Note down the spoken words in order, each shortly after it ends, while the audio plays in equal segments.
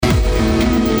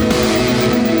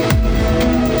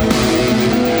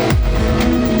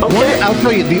I'll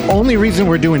tell you, the only reason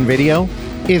we're doing video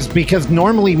is because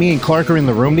normally me and Clark are in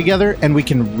the room together and we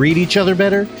can read each other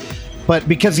better. But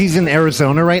because he's in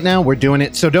Arizona right now, we're doing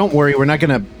it. So don't worry, we're not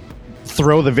going to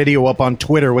throw the video up on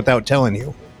Twitter without telling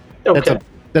you. Okay.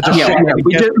 That's a shame.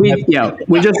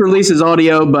 We just released his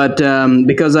audio, but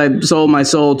because I sold my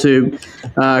soul to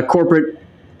corporate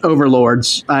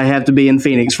overlords, I have to be in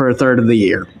Phoenix for a third of the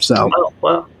year. So,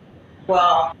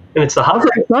 well, and it's the hot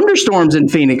thunderstorms in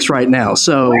Phoenix right now.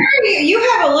 So, where are you? You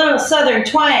have a little southern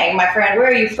twang, my friend. Where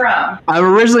are you from? I'm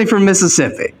originally from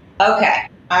Mississippi. Okay,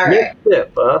 all right.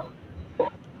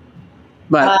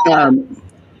 But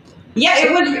yeah,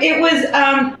 it was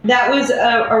that was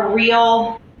a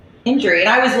real injury, and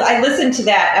I listened to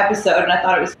that episode and I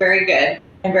thought it was very good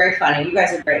and very funny. You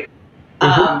guys are great.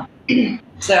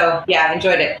 So yeah, I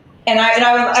enjoyed it. And I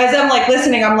as I'm like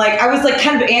listening, I was like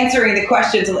kind of answering the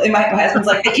questions. And my husband's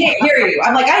like, they can't hear you.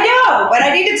 I'm like, I know, but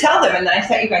I need to tell them. And then I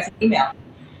sent you guys an email.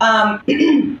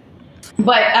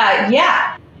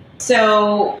 Yeah.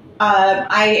 So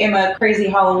I am a crazy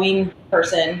Halloween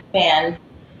fan,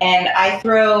 and I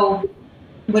throw,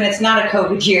 when it's not a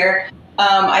COVID year,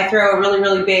 I throw a really,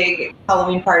 really big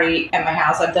Halloween party at my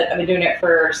house. I've been doing it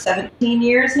for 17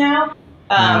 years now.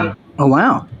 Oh,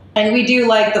 wow. And we do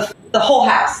like the whole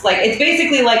house. Like, it's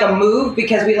basically like a move,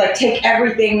 because we like take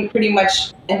everything pretty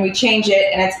much and we change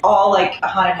it, and it's all like a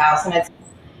haunted house, and it's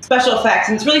special effects,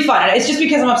 and it's really fun. And it's just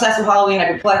because I'm obsessed with Halloween. I've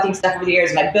been collecting stuff over the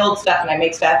years, and I build stuff and I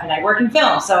make stuff and I work in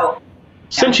film. So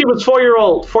since she was 4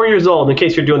 years old, in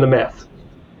case you're doing the math.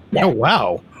 No. Oh,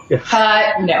 wow.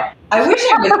 No, I wish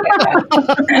I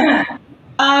was.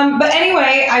 But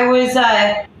anyway, I was,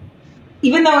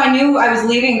 even though I knew I was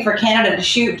leaving for Canada to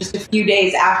shoot just a few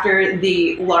days after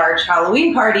the large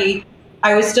Halloween party,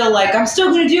 I was still like, I'm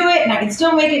still going to do it, and I can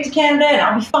still make it to Canada, and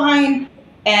I'll be fine.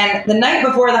 And the night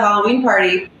before the Halloween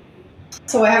party,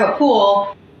 so I have a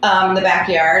pool in the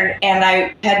backyard, and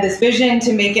I had this vision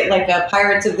to make it like a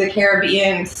Pirates of the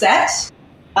Caribbean set.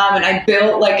 And I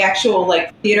built like actual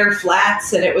like theater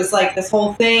flats, and it was like this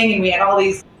whole thing, and we had all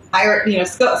these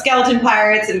skeleton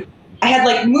pirates, and I had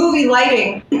like movie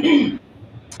lighting, and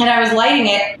I was lighting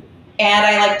it, and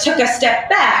I like took a step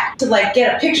back to like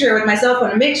get a picture with my cell phone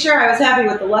to make sure I was happy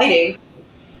with the lighting,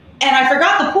 and I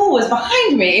forgot the pool was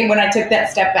behind me when I took that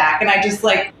step back, and I just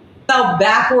like fell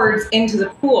backwards into the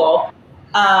pool.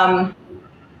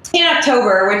 In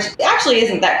October, which actually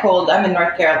isn't that cold. I'm in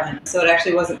North Carolina, so it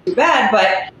actually wasn't too bad,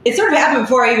 but it sort of happened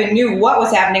before I even knew what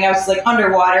was happening. I was just like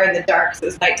underwater in the dark, so it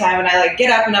was nighttime, and I like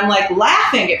get up and I'm like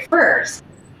laughing at first.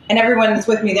 And everyone that's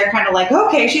with me, they're kind of like,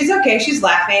 okay, she's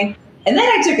laughing. And then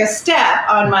I took a step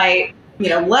on my,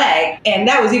 leg, and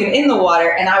that was even in the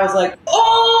water, and I was like,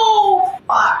 oh,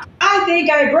 fuck, I think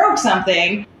I broke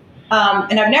something.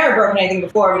 And I've never broken anything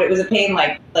before, but it was a pain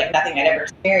like nothing I'd ever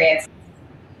experienced.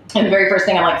 And the very first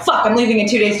thing, I'm like, fuck, I'm leaving in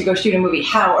 2 days to go shoot a movie.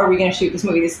 How are we going to shoot this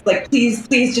movie? This, like, please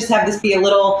just have this be a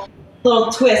little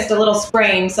twist, a little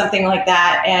sprain, something like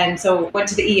that. And so went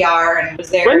to the ER and was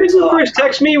there. When did you first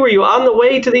text me? Were you on the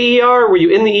way to the ER? Were you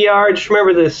in the ER? I just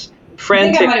remember this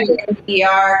frantic. I think I might have been in the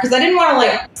ER, because I didn't want to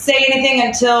like say anything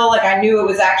until like I knew it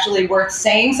was actually worth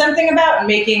saying something about and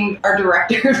making our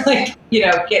director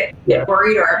get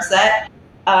worried or upset.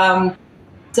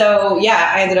 So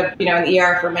yeah, I ended up, in the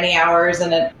ER for many hours,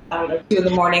 and at 2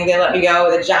 a.m, they let me go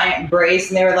with a giant brace,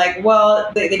 and they were like,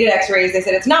 well, they did x-rays. They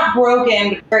said, it's not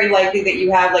broken, but very likely that you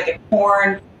have like a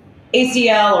torn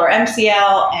ACL or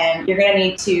MCL, and you're going to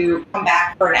need to come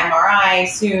back for an MRI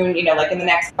soon, like in the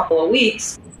next couple of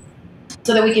weeks,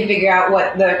 so that we can figure out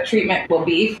what the treatment will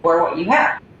be for what you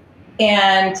have.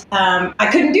 And I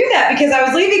couldn't do that because I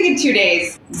was leaving in 2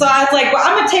 days. So I was like, well,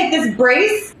 I'm going to take this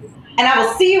brace, and I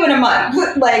will see you in a month.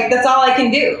 Like, that's all I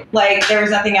can do. Like, there was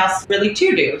nothing else really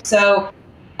to do. So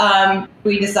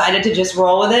we decided to just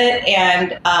roll with it.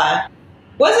 And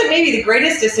wasn't maybe the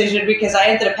greatest decision, because I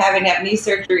ended up having to have knee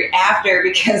surgery after,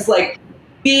 because like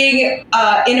being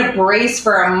in a brace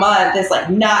for a month is like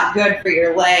not good for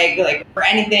your leg, like for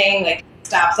anything. Like, it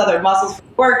stops other muscles from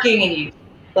working, and you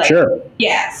like, sure.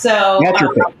 Yeah. So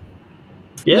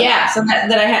yeah, so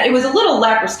that I had, it was a little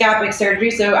laparoscopic surgery,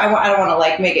 so I don't want to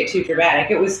like make it too dramatic.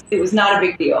 It was not a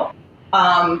big deal.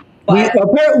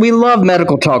 We love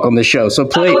medical talk on the show, so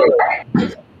please.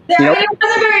 It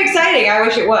wasn't very exciting. I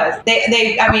wish it was.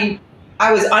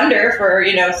 I was under for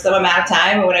some amount of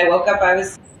time, and when I woke up, I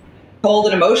was cold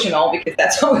and emotional, because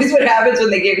that's always what happens when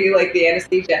they give you like the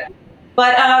anesthesia.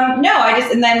 But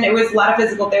and then it was a lot of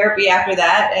physical therapy after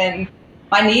that, and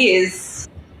my knee is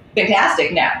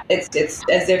fantastic now. It's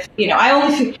as if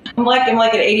I'm like an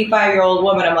 85-year-old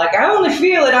woman. I'm like, I only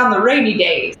feel it on the rainy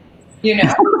days,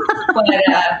 but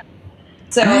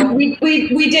So we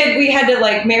had to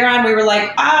like Mehran, we were like,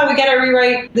 we got to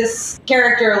rewrite this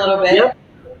character a little bit. Yep.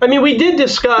 I mean, we did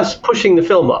discuss pushing the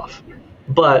film off,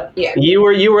 but you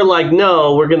were like,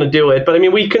 no, we're going to do it. But I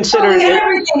mean, we considered we had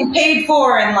everything paid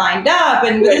for and lined up,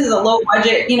 and this is a low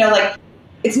budget, like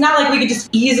it's not like we could just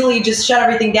easily just shut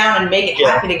everything down and make it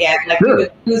happen again. Like we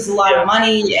would lose a lot of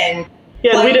money and we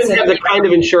didn't have the kind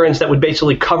of insurance that would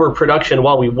basically cover production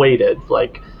while we waited.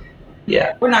 Like,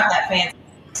 we're not that fancy.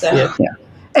 So. Yeah.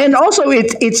 And also,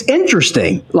 it's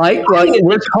interesting. Like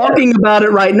we're talking about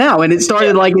it right now, and it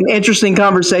started like an interesting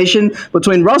conversation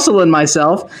between Russell and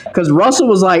myself, because Russell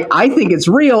was like, "I think it's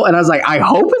real," and I was like, "I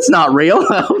hope it's not real.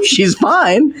 I hope she's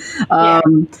fine."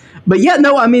 But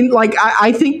I mean, like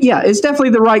I think it's definitely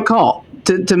the right call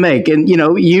to make, and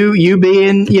you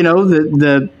being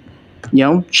the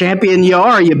champion you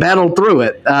are, you battle through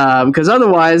it, because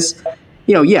otherwise.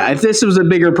 If this was a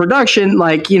bigger production,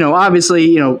 like,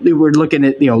 obviously, we're looking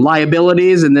at,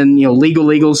 liabilities and then,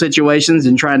 legal situations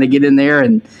and trying to get in there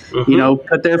and,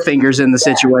 put their fingers in the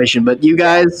situation. But you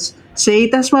guys, see,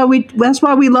 that's why we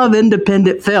love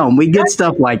independent film. We get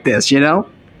stuff like this,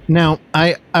 Now,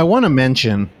 I want to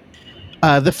mention,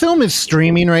 the film is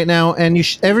streaming right now, and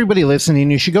everybody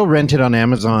listening, you should go rent it on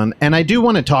Amazon. And I do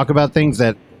want to talk about things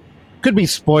that could be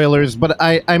spoilers, but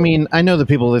I mean, I know the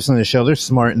people listening to the show, they're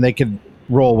smart and they could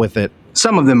roll with it.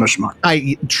 Some of them are smart.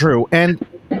 True. And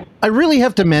I really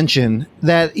have to mention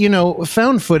that,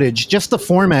 found footage, just the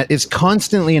format is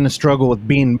constantly in a struggle with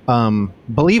being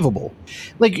believable.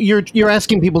 Like you're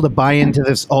asking people to buy into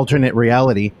this alternate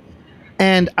reality.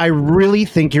 And I really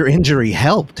think your injury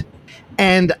helped.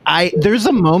 And there's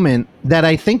a moment that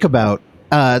I think about.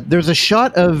 There's a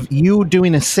shot of you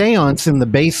doing a seance in the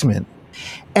basement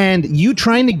and you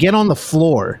trying to get on the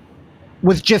floor.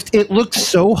 It looked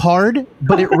so hard,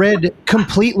 but it read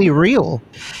completely real.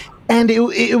 And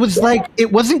it was like,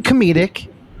 it wasn't comedic.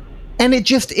 And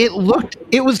it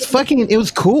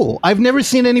was cool. I've never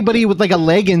seen anybody with like a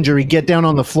leg injury get down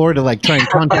on the floor to like try and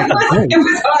contact the floor. It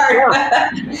was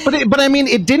hard. But I mean,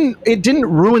 it didn't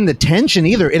ruin the tension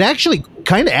either. It actually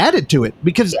kind of added to it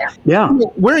because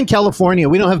we're in California.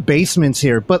 We don't have basements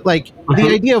here, but like the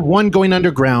idea of one going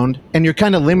underground and you're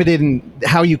kind of limited in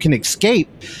how you can escape,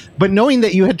 but knowing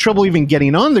that you had trouble even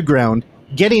getting on the ground,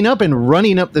 getting up and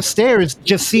running up the stairs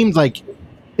just seemed like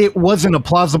it wasn't a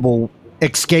plausible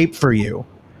escape for you.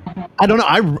 I don't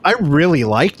know. I really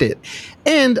liked it.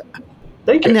 And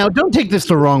thank you. Now, don't take this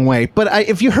the wrong way, but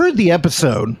if you heard the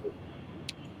episode,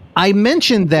 I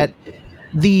mentioned that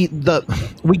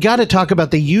we got to talk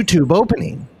about the YouTube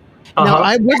opening. Now,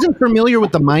 I wasn't familiar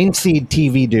with the Mindseed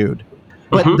TV dude,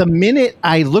 but the minute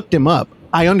I looked him up,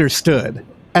 I understood.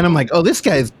 And I'm like, oh, this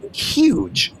guy's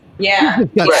huge. Yeah. He's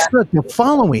got such a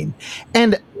following.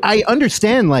 And I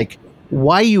understand, like,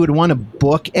 why you would want to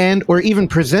bookend or even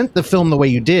present the film the way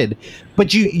you did.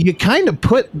 But you kind of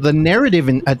put the narrative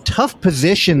in a tough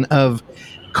position of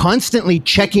constantly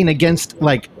checking against,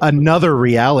 like, another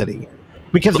reality.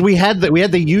 Because we had the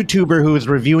YouTuber who was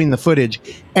reviewing the footage,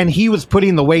 and he was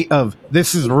putting the weight of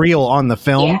this is real on the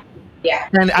film. Yeah.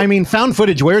 And I mean, found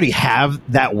footage, we already have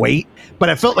that weight, but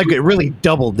I felt like it really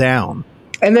doubled down.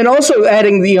 And then also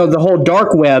adding the whole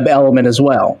dark web element as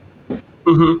well.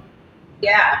 Mm-hmm.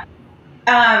 Yeah.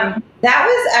 That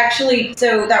was actually,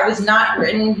 so that was not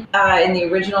written in the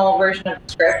original version of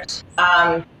the script.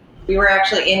 We were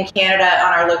actually in Canada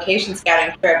on our location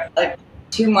scouting trip like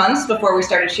 2 months before we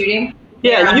started shooting.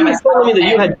 Yeah, and you were telling me that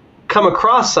you had come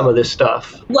across some of this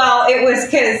stuff. Well, it was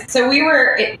because, so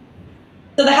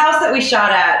the house that we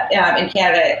shot at in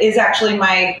Canada is actually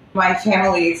my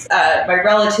family's, my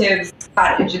relative's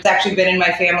cottage. It's actually been in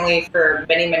my family for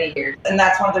many, many years. And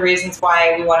that's one of the reasons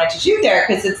why we wanted to shoot there,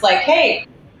 because it's like, hey,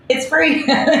 it's free.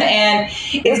 And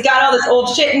it's got all this old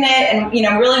shit in it. And,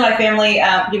 really my family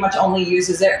pretty much only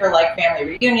uses it for like family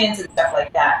reunions and stuff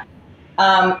like that.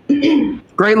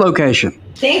 Great location.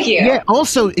 Thank you. Yeah.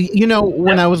 Also,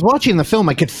 when I was watching the film,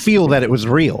 I could feel that it was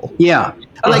real. Yeah.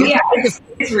 Oh, yeah,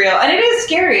 it's real, and it is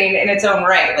scary in its own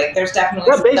right. Like, there's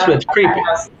definitely that basement's creepy.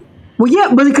 Well,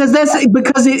 yeah, but because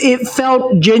it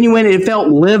felt genuine, it felt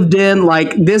lived in.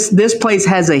 Like this place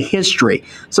has a history.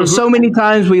 So many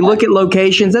times we look at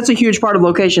locations. That's a huge part of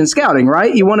location scouting,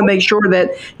 right? You want to make sure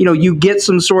that you get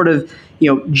some sort of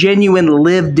genuine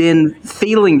lived in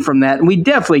feeling from that, and we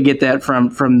definitely get that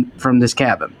from this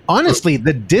cabin. Honestly,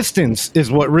 the distance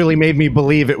is what really made me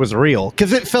believe it was real,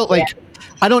 because it felt like.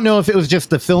 I don't know if it was just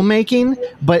the filmmaking,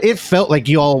 but it felt like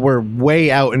you all were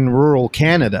way out in rural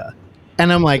Canada.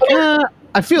 And I'm like,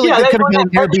 I feel like it could have been an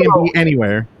Airbnb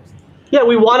anywhere. Yeah,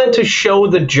 we wanted to show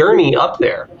the journey up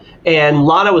there. And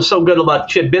Llana was so good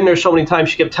about, she had been there so many times,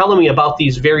 she kept telling me about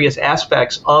these various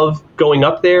aspects of going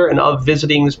up there and of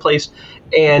visiting this place.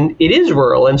 And it is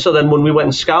rural. And so then when we went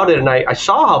and scouted and I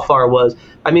saw how far it was,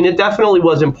 I mean, it definitely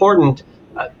was important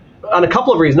on a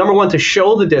couple of reasons. Number one, to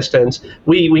show the distance.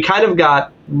 We kind of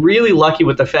got really lucky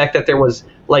with the fact that there was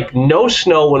like no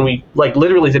snow when we, like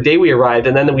literally the day we arrived,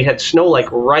 and then we had snow like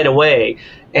right away.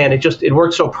 And it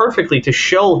worked so perfectly to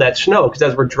show that snow, because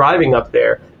as we're driving up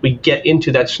there, we get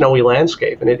into that snowy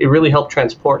landscape, and it really helped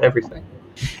transport everything.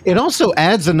 It also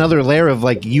adds another layer of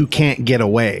like, you can't get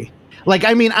away. Like,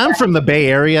 I mean, I'm from the Bay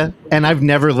Area, and I've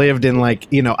never lived in like,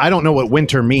 I don't know what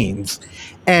winter means.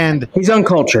 And he's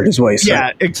uncultured, is what he's saying.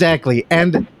 Yeah, exactly.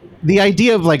 And the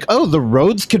idea of like, oh, the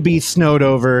roads could be snowed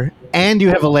over, and you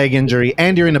have a leg injury,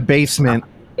 and you're in a basement.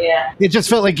 Yeah. It just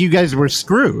felt like you guys were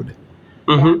screwed.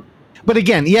 Mm-hmm. But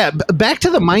again, back to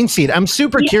the mine seed. I'm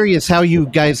super curious how you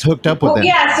guys hooked up with them.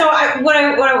 Yeah, so what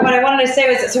I wanted to say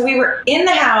was that, so we were in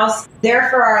the house there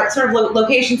for our sort of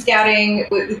location scouting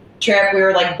trip. We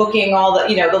were like booking all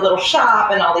the, the little shop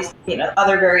and all these,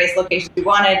 other various locations we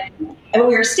wanted. And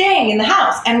we were staying in the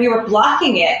house, and we were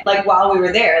blocking it like while we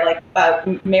were there, like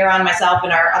Mehran, myself,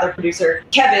 and our other producer,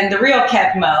 Kevin, the real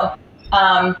Kev Mo.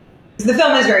 The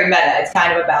film is very meta. It's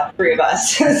kind of about the three of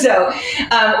us. So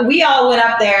we all went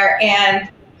up there, and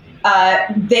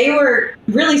they were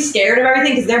really scared of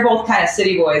everything because they're both kind of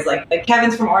city boys. Like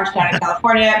Kevin's from Orange County,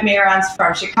 California. Mehran's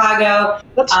from Chicago.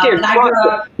 Not scared,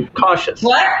 cautious.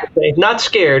 What? Okay. Not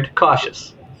scared,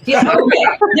 cautious. Yeah, okay.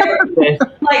 They're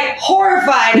like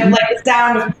horrified of like the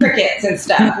sound of crickets and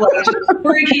stuff, like just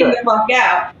freaking the fuck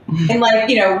out. And like,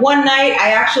 one night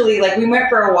I actually we went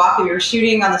for a walk and we were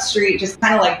shooting on the street, just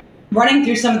kind of like running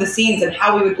through some of the scenes and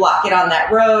how we would block it on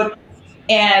that road.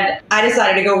 And I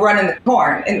decided to go run in the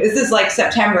corn. And this is like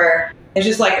September. It's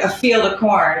just like a field of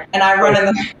corn, and I run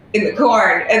in the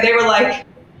corn, and they were like.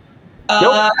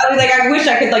 Nope. I was like, I wish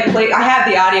I could play. I have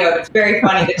the audio. It's very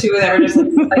funny. The two of them are just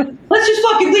like, let's just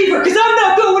fucking leave her because I'm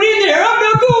not going in there. I'm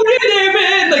not going in there,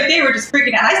 man. Like they were just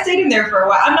freaking out. I stayed in there for a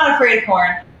while. I'm not afraid of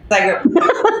corn. But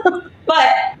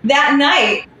that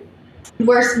night,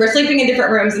 we're sleeping in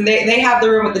different rooms, and they have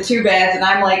the room with the two beds, and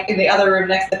I'm like in the other room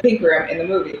next to the pink room in the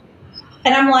movie.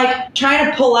 And I'm like trying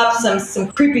to pull up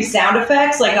some creepy sound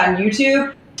effects like on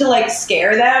YouTube to like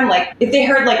scare them, like if they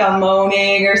heard like a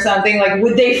moaning or something, like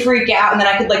would they freak out, and then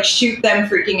I could like shoot them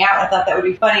freaking out. I thought that would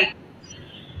be funny.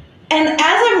 And as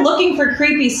I'm looking for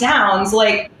creepy sounds,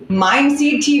 like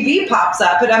Mindseed TV pops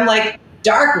up, and I'm like,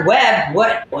 dark web,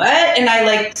 what? And I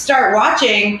like start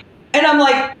watching, and I'm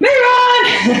like,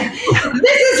 Mehran,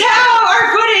 this is how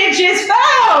our footage is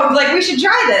found. Like we should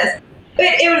try this.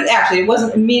 It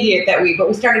wasn't immediate but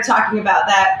we started talking about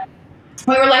that.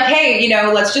 We were like, hey,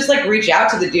 let's just like reach out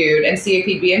to the dude and see if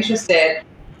he'd be interested.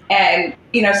 And,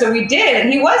 so we did,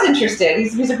 and he was interested.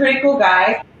 He's a pretty cool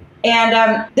guy.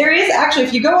 And there is actually,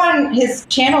 if you go on his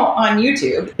channel on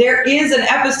YouTube, there is an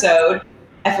episode,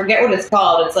 I forget what it's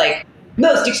called. It's like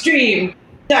most extreme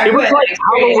dark web. It was like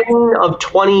Halloween of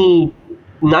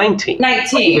 2019.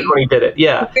 19. When he did it,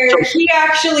 yeah. Where he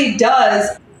actually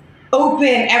does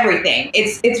open everything.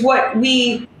 It's what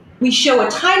we show a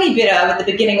tiny bit of at the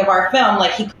beginning of our film.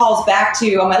 Like he calls back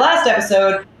to, on my last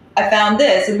episode, I found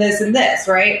this and this and this,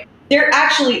 right? There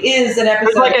actually is an episode.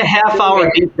 It's like a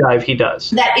half-hour deep dive he does.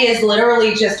 That is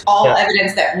literally just all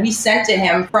evidence that we sent to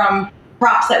him from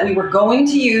props that we were going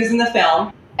to use in the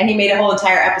film, and he made a whole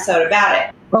entire episode about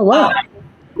it. Oh, wow.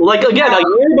 Like, again, a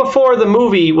year before the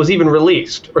movie was even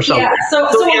released or something. Yeah, so a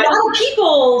lot of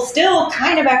people still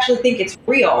kind of actually think it's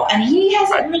real. And he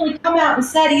hasn't really come out and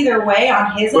said either way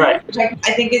on his end, which I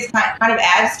think is kind of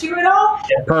adds to it all.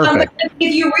 Yeah, perfect.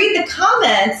 If you read the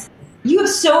comments, you have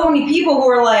so many people who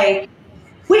are like,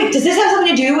 wait, does this have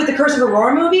something to do with the Curse of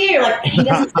Aurore movie? Or like, he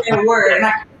doesn't say a word. And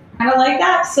I kind of like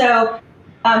that. So,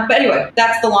 but anyway,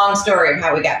 that's the long story of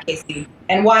how we got Casey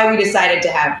and why we decided to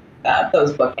have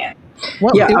those bookends.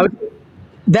 Well,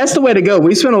 that's the way to go.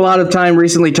 We spent a lot of time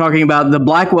recently talking about the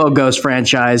Blackwell Ghost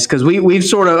franchise because we've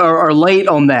sort of are late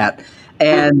on that,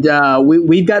 and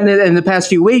we've gotten it in the past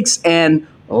few weeks and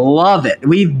love it.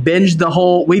 We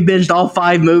binged all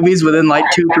 5 movies within like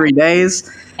 2-3 days,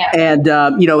 and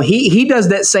he does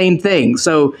that same thing.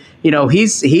 So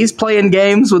he's playing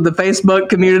games with the Facebook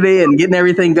community and getting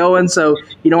everything going. So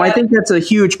I think that's a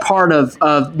huge part of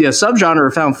the subgenre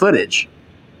of found footage.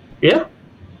 Yeah.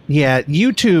 Yeah,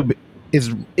 YouTube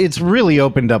it's really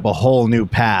opened up a whole new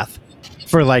path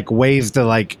for like ways to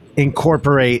like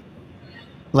incorporate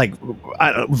like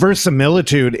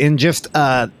verisimilitude in just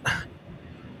like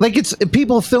it's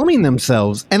people filming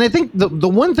themselves. And I think the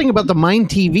one thing about the Mind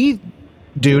TV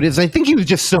dude, is I think he was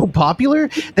just so popular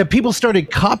that people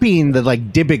started copying the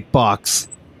like Dybbuk box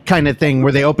kind of thing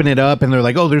where they open it up and they're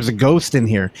like, oh, there's a ghost in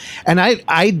here. And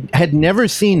I had never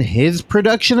seen his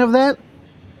production of that,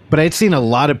 but I'd seen a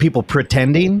lot of people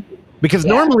pretending, because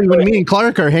normally when me and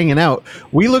Clark are hanging out,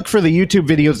 we look for the YouTube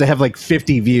videos that have like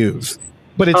 50 views,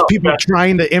 but it's people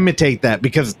trying to imitate that,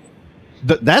 because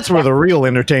that's where the real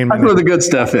entertainment That's where the good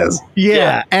stuff is.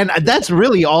 Yeah, and that's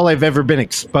really all I've ever been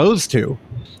exposed to.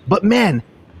 But man,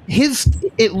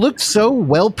 it looked so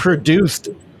well produced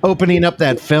opening up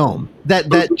that film.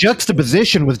 That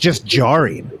juxtaposition was just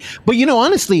jarring. But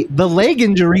honestly, the leg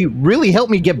injury really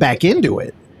helped me get back into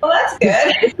it. Well, that's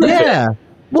good. Yeah.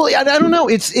 Well, I don't know.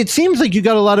 It seems like you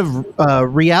got a lot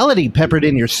of reality peppered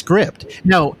in your script.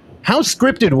 Now, how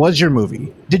scripted was your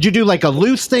movie? Did you do like a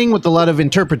loose thing with a lot of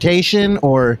interpretation,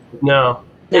 or? No,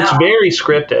 it's very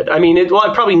scripted. I mean,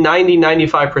 probably 95%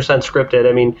 scripted.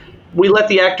 I mean, I let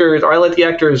the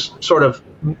actors sort of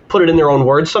put it in their own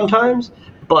words sometimes,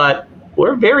 but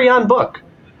we're very on book.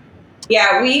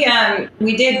 Yeah,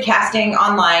 we did casting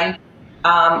online.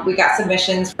 We got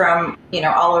submissions from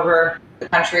all over the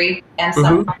country and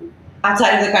some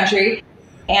outside of the country.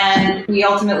 And we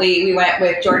went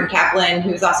with Jordan Kaplan,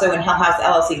 who's also in Hell House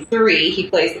LLC 3. He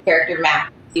plays the character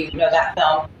Mac, if you know that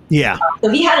film. Yeah. So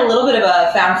he had a little bit of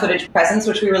a found footage presence,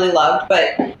 which we really loved.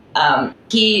 But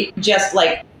he just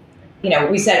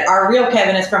we said our real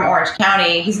Kevin is from Orange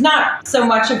County. He's not so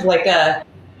much of like I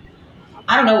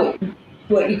don't know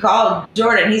what you call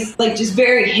Jordan. He's like just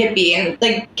very hippie. And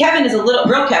like Kevin is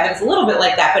real Kevin is a little bit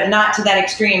like that, but not to that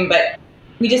extreme. But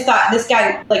we just thought this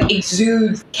guy like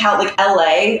exudes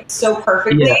LA so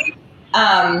perfectly.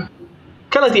 Yeah.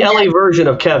 Kind of like the LA version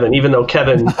of Kevin, even though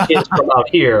Kevin is from out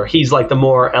here. He's like the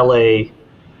more LA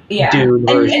dude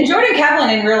version. And Jordan Kaplan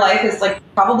in real life is like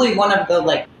probably one of the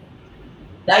like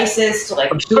nicest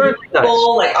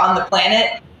people like on the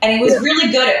planet. And he was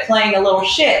really good at playing a little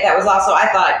shit that was also, I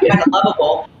thought, kind of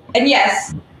lovable. And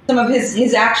yes, some of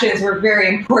his actions were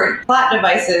very important plot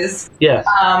devices. Yes.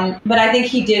 But I think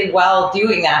he did well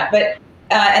doing that. But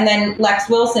and then Lex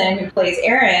Wilson, who plays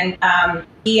Aaron,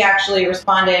 he actually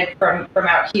responded from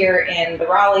out here in the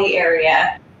Raleigh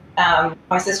area.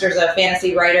 My sister's a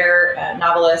fantasy writer,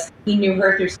 novelist. He knew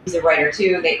her through, he's a writer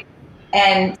too.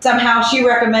 And somehow she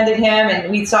recommended him, and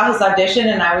we saw his audition,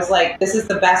 and I was like, this is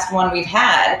the best one we've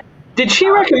had. Did she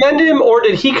recommend him, or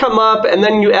did he come up and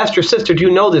then you asked your sister, do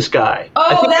you know this guy?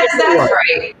 Oh, that's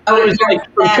right. Oh, it was like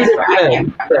from two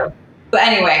different men. But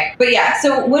anyway,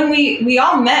 so when we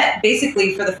all met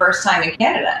basically for the first time in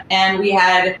Canada, and we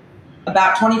had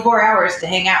about 24 hours to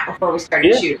hang out before we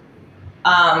started shooting.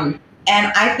 And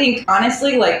I think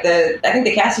honestly, I think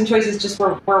the casting choices just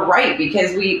were right,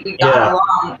 because we got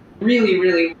along really,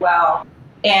 really well.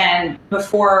 And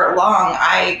before long,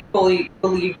 I fully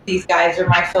believe these guys are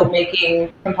my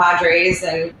filmmaking compadres,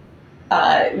 and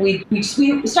we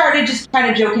started just kind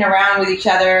of joking around with each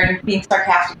other and being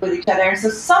sarcastic with each other. And so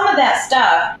some of that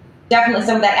stuff, definitely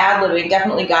some of that ad-libbing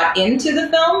definitely got into the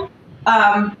film.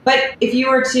 But if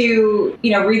you were to,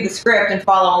 read the script and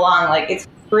follow along, it's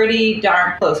pretty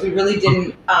darn close. We really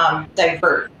didn't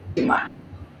divert too much.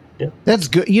 Yeah. That's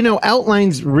good.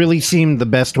 Outlines really seemed the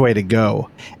best way to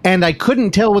go. And I couldn't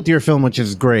tell with your film, which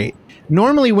is great.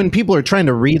 Normally when people are trying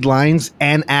to read lines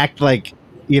and act like,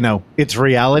 it's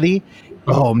reality,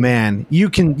 oh man, you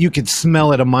could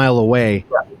smell it a mile away.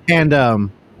 Yeah. And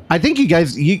I think you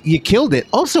guys, you killed it.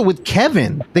 Also with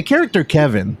Kevin, the character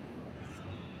Kevin,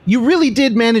 you really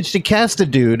did manage to cast a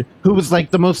dude who was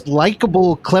like the most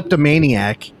likable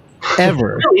kleptomaniac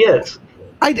ever. It really is.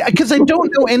 Because I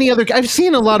don't know any other. I've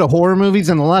seen a lot of horror movies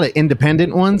and a lot of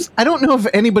independent ones. I don't know if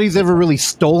anybody's ever really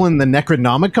stolen the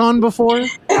Necronomicon before.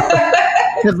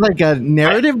 As like a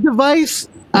narrative device.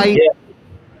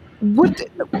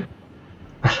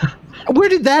 Where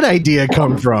did that idea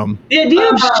come from? The idea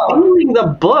of stealing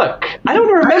the book. I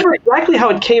don't remember exactly how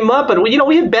it came up, but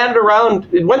we had batted around.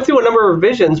 It went through a number of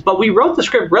revisions, but we wrote the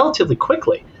script relatively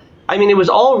quickly. I mean, it was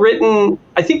all written.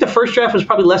 I think the first draft was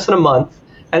probably less than a month.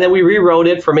 And then we rewrote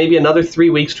it for maybe another 3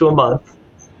 weeks to a month.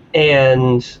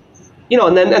 And,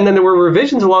 and then there were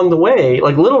revisions along the way,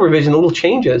 like little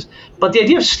changes. But the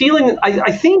idea of stealing,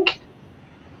 I think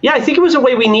it was a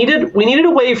way we needed a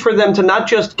way for them to not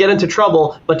just get into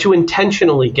trouble, but to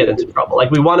intentionally get into trouble.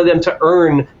 Like we wanted them to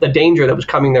earn the danger that was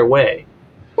coming their way.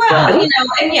 Well,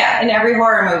 in every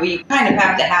horror movie, you kind of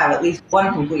have to have at least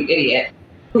one complete idiot.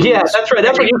 Yeah, that's right.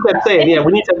 That's what you kept saying. Yeah,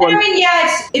 we need to have one. I mean,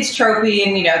 it's tropey,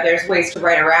 and there's ways to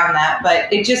write around that, but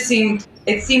it just seemed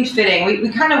fitting. We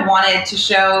kind of wanted to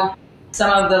show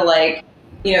some of the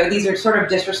these are sort of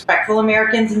disrespectful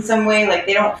Americans in some way. Like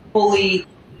they don't fully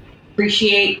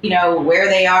appreciate, where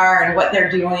they are and what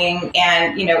they're doing.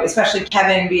 And, especially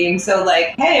Kevin being so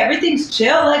like, hey, everything's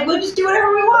chill. Like, we'll just do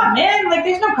whatever we want, man. Like,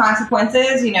 there's no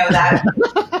consequences, that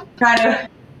kind of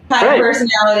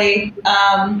personality,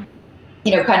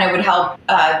 kind of would help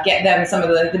get them some of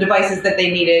the devices that they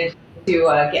needed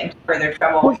to get into further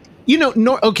trouble.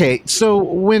 Okay, so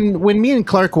when me and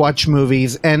Clark watch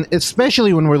movies, and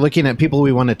especially when we're looking at people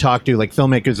we want to talk to, like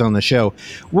filmmakers on the show,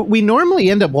 we normally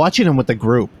end up watching them with a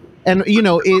group. And,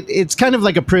 it's kind of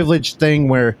like a privileged thing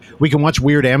where we can watch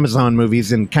weird Amazon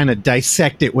movies and kind of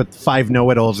dissect it with 5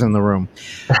 know-it-alls in the room.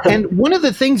 And one of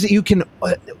the things that you can...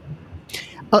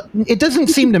 it doesn't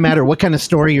seem to matter what kind of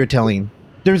story you're telling.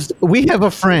 We have a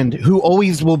friend who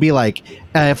always will be like,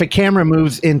 if a camera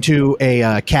moves into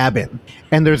a cabin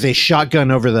and there's a shotgun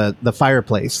over the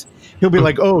fireplace, he'll be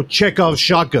like, "Oh, Chekhov's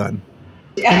shotgun."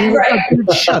 Yeah, right.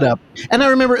 Like, shut up. And I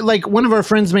remember, like, one of our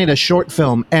friends made a short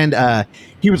film, and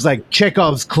he was like,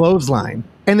 Chekhov's clothesline,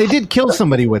 and they did kill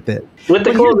somebody with it. With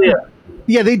the clothesline.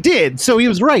 Yeah, they did. So he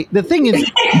was right. The thing is,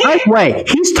 by the way,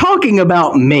 he's talking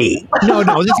about me. No,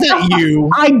 that's not you.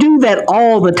 I do that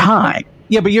all the time.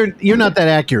 Yeah, but you're not that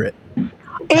accurate.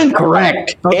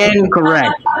 Incorrect. Okay.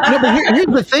 Incorrect. No, but here's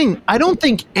the thing. I don't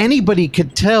think anybody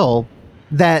could tell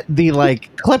that the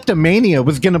kleptomania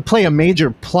was going to play a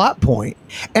major plot point,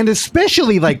 and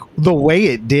especially the way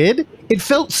it did. It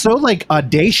felt so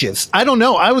audacious. I don't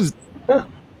know.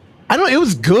 It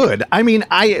was good. I mean,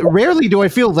 I rarely do I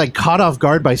feel caught off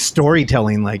guard by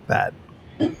storytelling like that.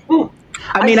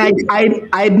 I mean,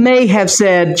 I may have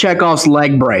said Chekhov's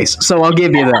leg brace, so I'll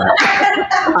give you that.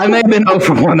 I may have been 0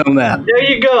 for 1 on that. There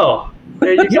you go.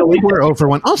 Yeah, we were 0 for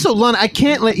 1. Also, Llana, I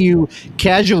can't let you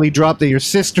casually drop that your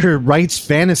sister writes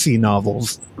fantasy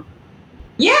novels.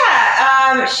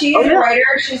 Yeah, she's a writer.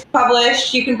 She's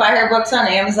published. You can buy her books on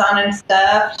Amazon and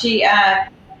stuff.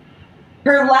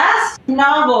 Her last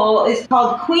novel is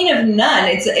called Queen of None.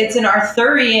 It's an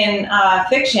Arthurian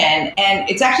fiction, and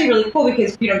it's actually really cool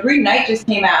because Green Knight just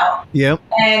came out. Yep.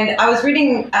 And I was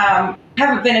reading.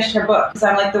 Haven't finished her book because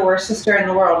I'm like the worst sister in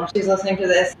the world. If she's listening to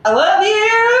this, I love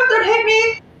you. Don't hate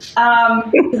me.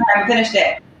 Because I haven't finished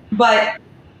it. But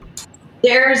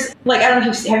there's I don't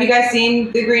know. Have you guys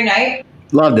seen The Green Knight?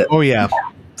 Loved it. Oh yeah.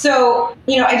 So,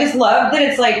 I just love that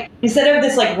it's instead of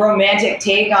this romantic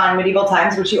take on medieval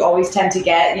times, which you always tend to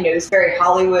get, this very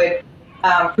Hollywood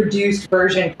produced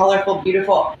version, colorful,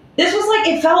 beautiful. This was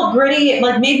it felt gritty. It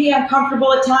made me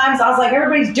uncomfortable at times. I was like,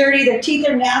 everybody's dirty. Their teeth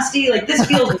are nasty. This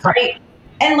feels right.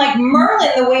 And Merlin,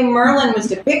 the way Merlin was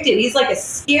depicted, he's a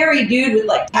scary dude with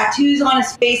tattoos on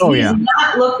his face. Oh, he does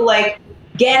not look like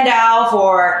Gandalf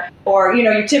or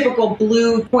your typical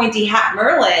blue pointy hat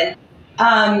Merlin.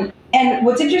 And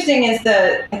what's interesting is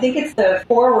I think it's the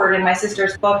foreword in my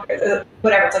sister's book,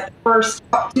 whatever, it's the first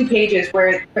 2 pages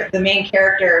where the main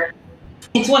character,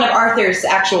 it's one of Arthur's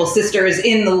actual sisters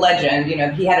in the legend.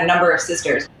 He had a number of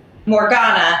sisters.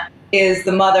 Morgana is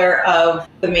the mother of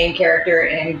the main character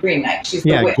in Green Knight. She's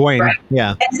the witch, Gwaine. right?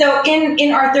 Yeah. And so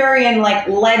in Arthurian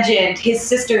legend, his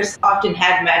sisters often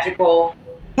had magical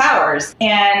powers.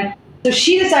 And so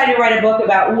she decided to write a book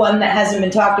about one that hasn't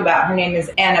been talked about. Her name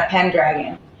is Anna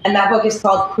Pendragon. And that book is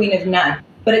called Queen of None.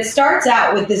 But it starts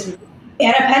out with this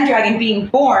Anna Pendragon being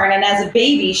born, and as a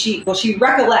baby, she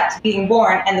recollects being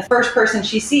born, and the first person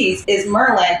she sees is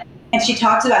Merlin, and she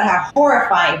talks about how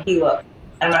horrifying he looked.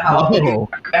 I don't know how often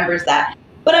remembers that.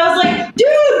 But I was like, dude,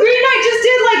 Green Knight just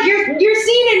did your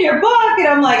scene in your book, and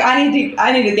I'm like, I need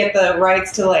to get the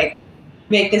rights to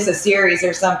make this a series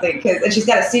or something, and she's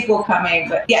got a sequel coming.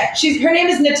 But yeah, her name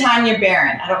is Natanya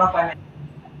Barron. I don't know if I'm.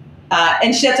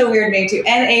 And that's a weird name too.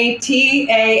 Natania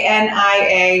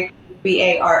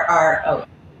Barro.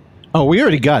 Oh, we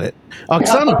already got it.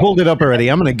 Oksana pulled it up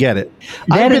already. I'm going to get it.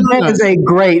 That is a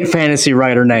great fantasy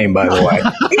writer name, by the way.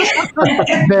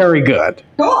 Very good.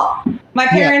 Cool. My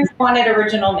parents wanted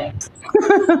original names.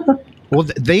 Well,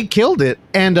 they killed it.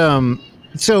 And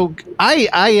so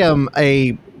I am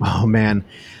I'm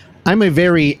a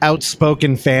very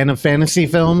outspoken fan of fantasy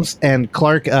films, and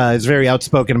Clark is very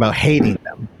outspoken about hating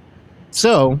them.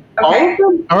 So, okay.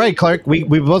 All right, Clark, we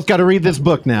both got to read this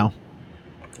book now.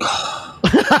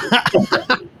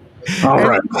 All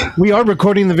right. We are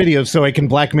recording the video so I can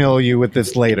blackmail you with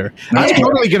this later. I'm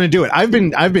totally going to do it. I've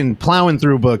been plowing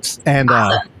through books, and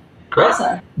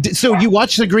Awesome. so you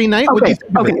watched The Green Knight? Okay.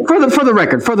 For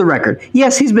the record,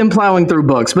 yes, he's been plowing through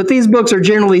books, but these books are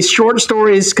generally short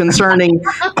stories concerning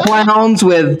clowns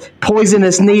with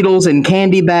poisonous needles and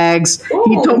candy bags. Ooh.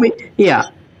 He told me,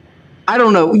 I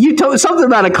don't know. You told something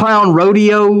about a clown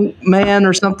rodeo man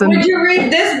or something. Did you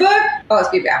read this book? Oh, it's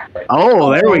be backwards.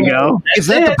 Oh, there we go. Is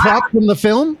that the prop from the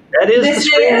film? That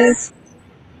is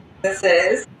This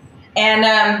is.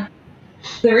 And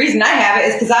the reason I have it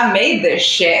is because I made this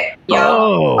shit, yo.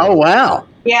 Oh, wow.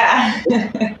 Yeah.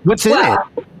 What's in it?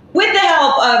 With the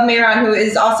help of Mehran, who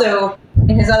is also,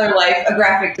 in his other life, a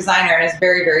graphic designer and is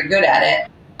very, very good at it.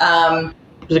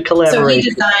 It was a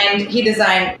collaboration. So he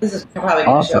designed, this is probably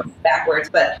going to show backwards,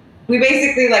 but we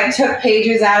basically like took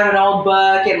pages out of an old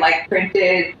book and like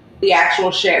printed the actual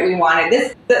shit we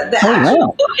wanted. The actual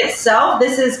book itself,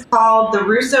 this is called The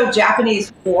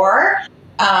Russo-Japanese War.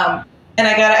 And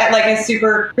I got it at like a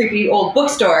super creepy old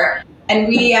bookstore. And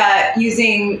we,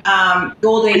 using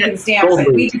gold ink and stamps, like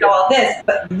we did all this,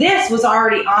 but this was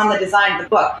already on the design of the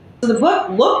book. So the book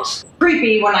looked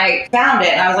creepy when I found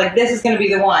it, and I was like, this is going to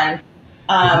be the one.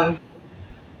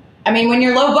 I mean, when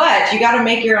you're low budget, you got to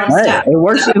make your own stuff. It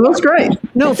works. It looks great.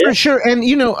 No, for sure. And,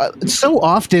 so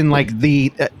often, like,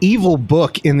 the evil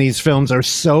book in these films are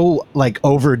so, like,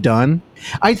 overdone.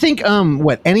 I think,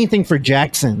 Anything for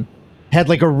Jackson had,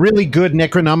 like, a really good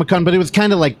Necronomicon, but it was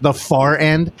kind of, like, the far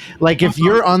end. Like, if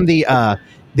you're on the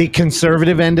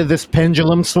conservative end of this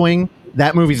pendulum swing,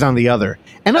 that movie's on the other.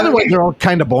 And otherwise, they're all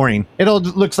kind of boring. It all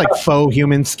looks like faux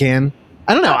human skin.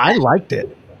 I don't know. I liked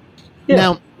it.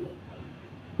 Yeah.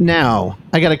 Now,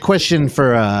 I got a question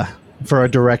for a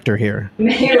director here.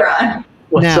 Mehran.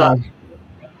 What's up?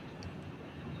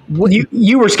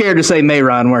 You were scared to say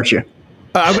Mehran, weren't you?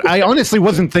 I honestly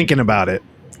wasn't thinking about it.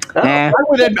 I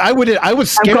was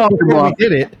scared before we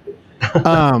did it.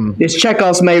 It's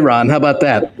Chekhov's Mehran. How about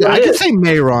that? I could say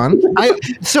Mehran.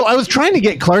 So I was trying to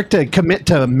get Clark to commit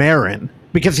to Mehran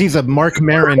because he's a Mark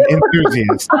Mehran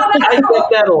enthusiast. I get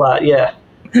that a lot, yeah.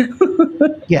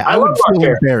 Yeah, I would feel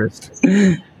embarrassed.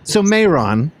 So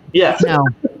Mehran. Yeah. Now,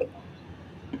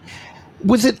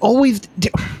 was it always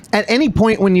at any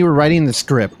point when you were writing the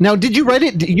script? Now, did you write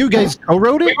it? You guys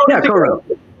co-wrote it? Yeah, co-wrote.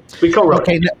 We co-wrote.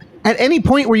 Okay. At any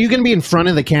point, were you going to be in front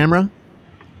of the camera?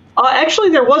 Actually,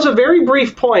 there was a very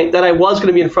brief point that I was going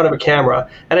to be in front of a camera,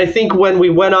 and I think when we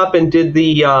went up and did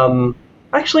the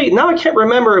actually, now I can't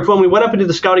remember if when we went up and did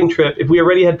the scouting trip, if we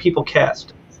already had people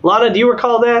cast. Llana, do you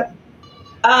recall that?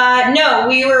 No,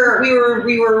 we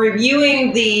were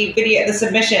reviewing the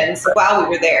submissions while we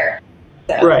were there.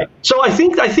 So. Right. So I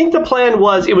think the plan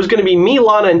was it was going to be me,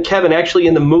 Llana, and Kevin actually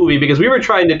in the movie because we were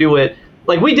trying to do it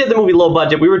like we did the movie low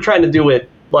budget. We were trying to do it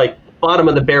like bottom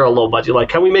of the barrel low budget. Like,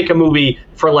 can we make a movie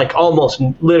for like almost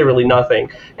literally nothing?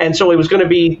 And so it was going to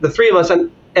be the three of us.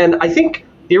 And I think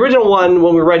the original one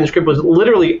when we were writing the script was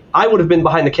literally I would have been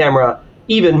behind the camera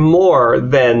even more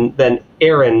than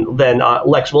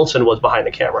Lex Wilson was behind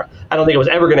the camera. I don't think it was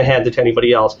ever going to hand it to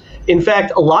anybody else. In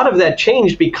fact, a lot of that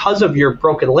changed because of your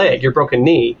broken leg, your broken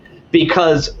knee,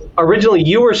 because originally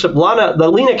you were Llana, the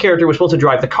Llana character was supposed to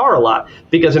drive the car a lot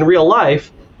because in real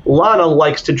life, Llana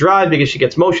likes to drive because she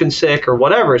gets motion sick or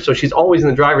whatever, so she's always in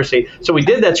the driver's seat. So we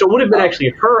did that, so it would have been actually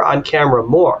her on camera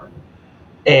more.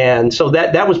 And so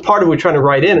that was part of what we were trying to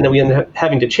write in, and then we ended up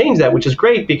having to change that, which is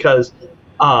great because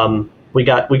we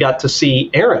got to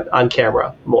see Aaron on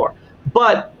camera more.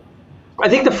 But I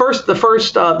think the first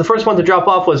one to drop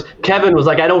off was Kevin was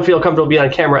like, I don't feel comfortable being on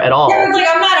camera at all. Kevin's like,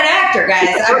 I'm not an actor, guys.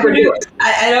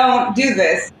 I don't do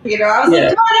this. I was like,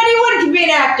 come on, anyone can be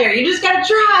an actor. You just got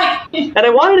to try. And I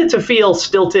wanted it to feel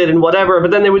stilted and whatever,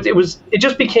 but then it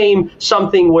just became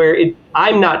something where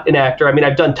I'm not an actor. I mean,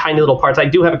 I've done tiny little parts. I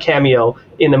do have a cameo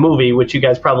in the movie, which you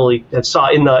guys probably have saw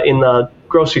in the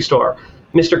grocery store.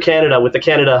 Mr. Canada with the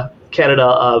Canada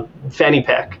fanny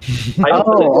pack.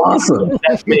 Awesome.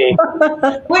 That's me.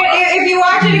 Wait, if you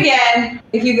watch it again,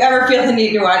 if you ever feel the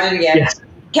need to watch it again, yes.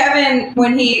 Kevin,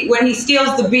 when he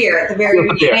steals the beer at the very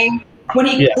beginning, when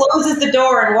he closes the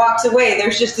door and walks away,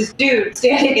 there's just this dude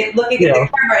standing and looking at the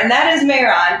camera, and that is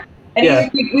Mehran.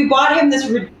 And we bought him this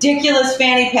ridiculous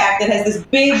fanny pack that has this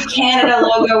big Canada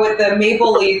logo with the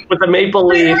maple leaf. With the maple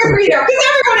leaf. Because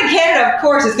everyone in Canada, of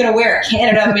course, is going to wear a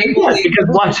Canada maple leaf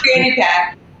fanny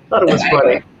pack. I thought it was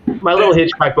funny. My little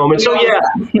Hitchcock moment. So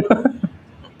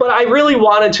but I really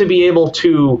wanted to be able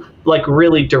to like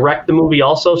really direct the movie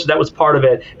also, so that was part of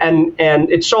it. And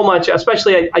it's so much,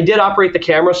 especially I did operate the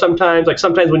camera sometimes. Like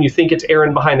sometimes when you think it's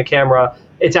Aaron behind the camera,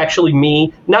 it's actually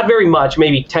me. Not very much,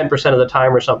 maybe 10% of the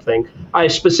time or something. I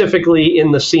specifically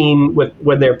in the scene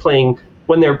when they're playing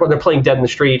dead in the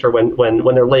street or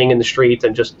when they're laying in the street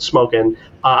and just smoking,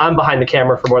 I'm behind the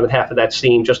camera for more than half of that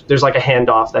scene. Just there's like a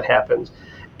handoff that happens.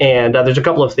 And there's a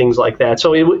couple of things like that.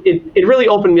 So it really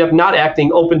opened me up. Not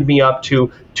acting opened me up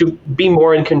to be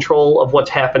more in control of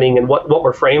what's happening and what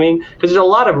we're framing. Because there's a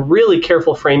lot of really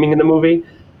careful framing in the movie.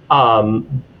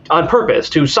 on purpose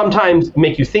to sometimes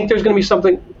make you think there's going to be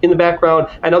something in the background,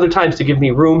 and other times to give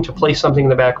me room to place something in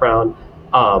the background.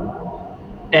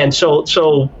 And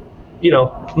so,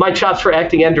 my chops for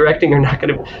acting and directing are not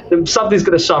going to, something's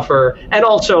going to suffer. And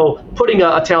also putting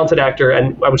a talented actor,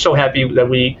 and I was so happy that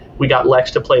we got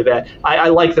Lex to play that. I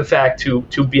like the fact to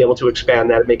be able to expand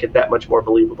that and make it that much more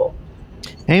believable.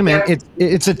 Hey man,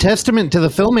 it's a testament to the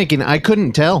filmmaking. I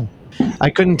couldn't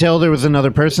tell there was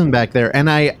another person back there. And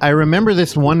I remember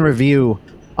this one review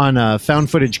on a Found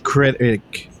Footage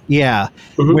Critic,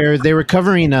 where they were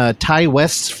covering Ty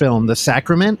West's film, The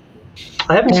Sacrament.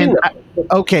 I haven't seen that.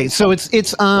 Okay, so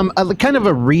it's a kind of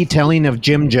a retelling of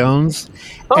Jim Jones.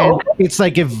 And okay. It's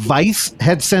like if Vice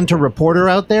had sent a reporter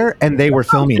out there and they were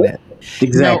filming it.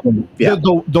 Exactly. Now,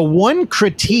 the one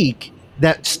critique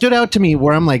that stood out to me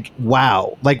where I'm like,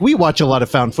 wow, like we watch a lot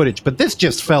of found footage, but this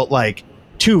just felt like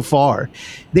too far.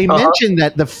 They mentioned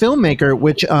that the filmmaker,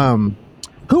 which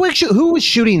who was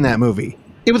shooting that movie?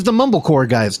 It was the Mumblecore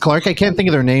guys. Clark, I can't think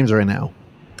of their names right now.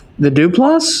 The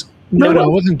Duplass? No,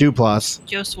 it wasn't Duplass.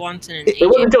 Joe Swanson and It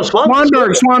wasn't Joe Swanson.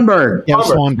 Swanberg. Yeah,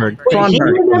 Swanberg. Wait, he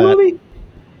was in that movie?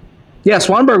 Yeah,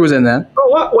 Swanberg was in that. Oh,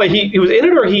 what? Wait, he was in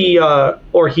it,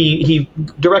 or he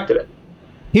directed it?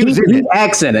 He was in it.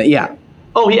 Acts in it, yeah.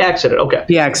 Oh, he acts in it. Okay.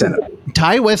 He acts in it.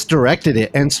 Ty West directed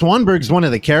it, and Swanberg's one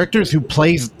of the characters who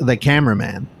plays the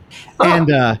cameraman.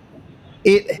 And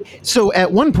so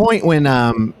at one point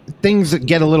when things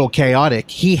get a little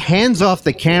chaotic, he hands off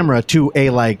the camera to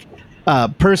a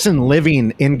person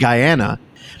living in Guyana,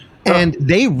 and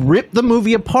they rip the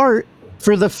movie apart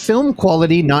for the film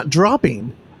quality not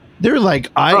dropping. They're like,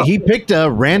 he picked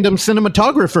a random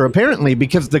cinematographer apparently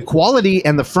because the quality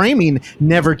and the framing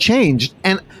never changed.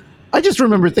 And I just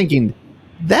remember thinking,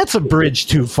 that's a bridge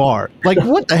too far. Like,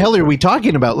 what the hell are we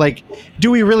talking about? Like, do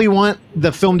we really want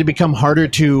the film to become harder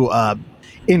to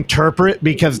interpret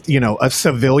because, a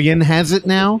civilian has it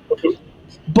now?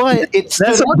 But that's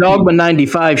some Dogma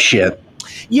 95 shit.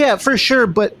 Yeah, for sure.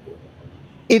 But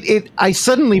I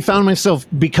suddenly found myself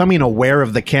becoming aware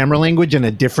of the camera language in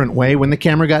a different way when the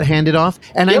camera got handed off.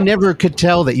 And I never could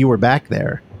tell that you were back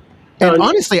there. And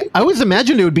honestly, I always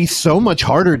imagined it would be so much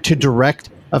harder to direct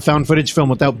a found footage film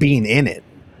without being in it.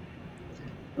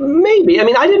 Maybe. I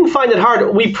mean, I didn't find it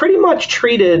hard. We pretty much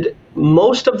treated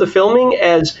most of the filming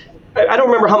as, I don't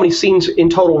remember how many scenes in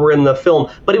total were in the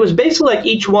film, but it was basically like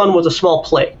each one was a small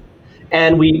play.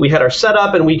 And we had our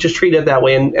setup, and we just treated it that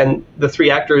way. And the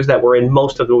three actors that were in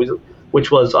most of the movies,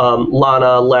 which was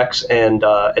Llana, Lex, and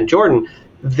Jordan,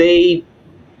 they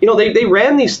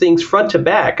ran these things front to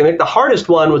back. And the hardest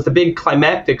one was the big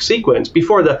climactic sequence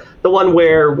before the one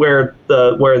where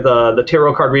the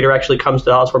tarot card reader actually comes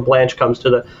to the house, where Blanche comes to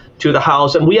the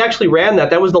house. And we actually ran that.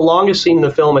 That was the longest scene in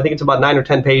the film. I think it's about 9 or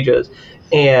 10 pages.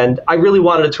 And I really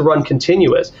wanted it to run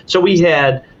continuous. So we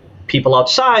had people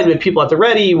outside, we had people at the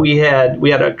ready, we had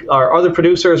our other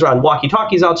producers on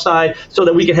walkie-talkies outside, so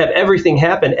that we could have everything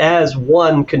happen as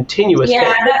one continuous thing.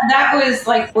 That was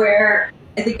like where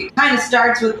I think it kind of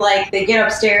starts with they get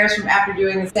upstairs from after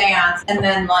doing the seance, and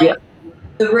then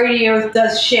the radio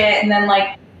does shit, and then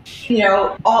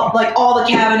all the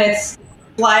cabinets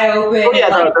fly open,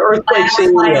 the earthquake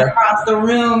scene across the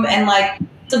room, and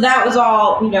so that was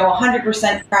all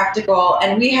 100% practical,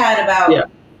 and we had about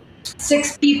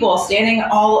 6 people standing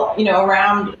all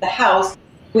around the house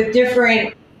with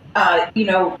different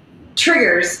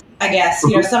triggers, I guess.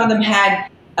 Some of them had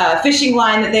a fishing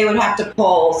line that they would have to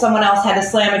pull. Someone else had to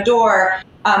slam a door.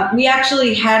 We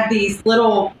actually had these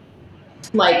little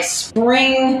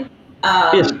spring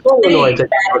things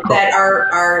that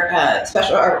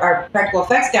our practical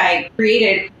effects guy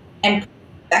created and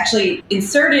actually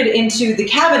inserted into the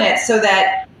cabinet so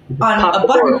that on a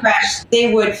button crash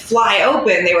they would fly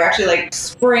open. They were actually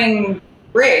spring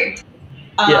rigged.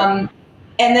 And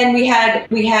then we had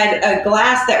a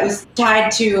glass that was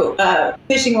tied to a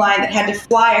fishing line that had to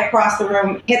fly across the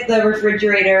room, hit the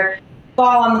refrigerator,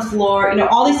 fall on the floor.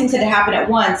 All these things had to happen at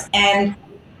once, and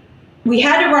we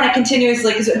had to run it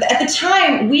continuously because at the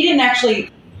time we didn't actually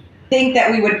think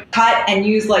that we would cut and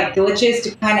use glitches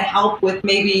to kind of help with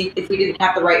maybe if we didn't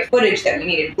have the right footage that we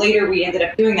needed. Later we ended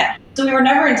up doing that. So we were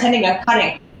never intending on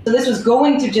cutting. So this was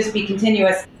going to just be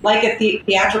continuous like a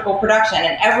theatrical production,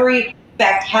 and every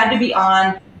effect had to be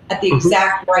on at the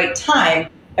exact right time.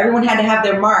 Everyone had to have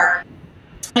their mark.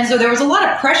 And so there was a lot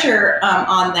of pressure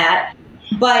on that.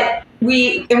 But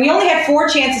we only had 4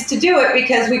 chances to do it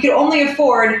because we could only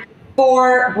afford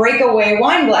 4 breakaway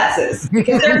wine glasses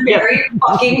because they're very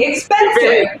fucking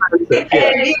expensive.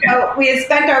 And we had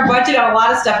spent our budget on a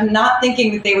lot of stuff not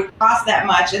thinking that they would cost that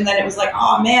much, and then it was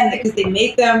oh man, because they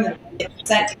make them and get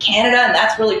sent to Canada, and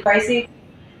that's really pricey.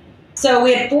 So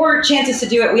we had 4 chances to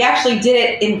do it. We actually did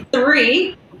it in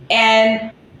 3,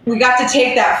 and we got to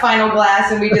take that final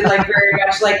glass, and we did like very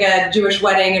much like a Jewish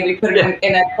wedding, and we put it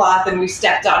in a cloth, and we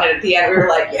stepped on it at the end. We were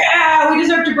like, yeah, we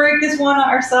deserve to break this one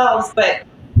ourselves. But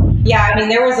yeah, I mean,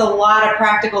 there was a lot of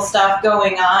practical stuff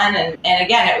going on, and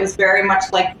again, it was very much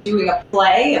like doing a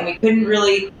play, and we couldn't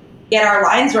really get our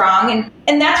lines wrong,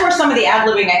 and that's where some of the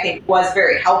ad-libbing, I think, was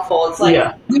very helpful. It's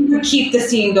like we would keep the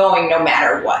scene going no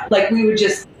matter what. Like, we would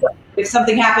just, if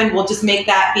something happened, we'll just make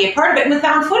that be a part of it. And with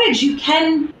found footage, you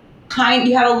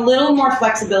have a little more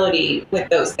flexibility with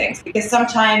those things, because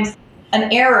sometimes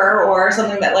an error or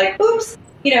something that like, oops,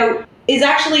 is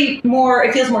actually more,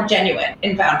 it feels more genuine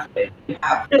in found footage.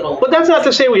 But that's not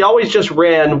to say we always just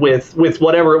ran with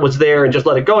whatever it was there and just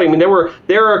let it go. I mean,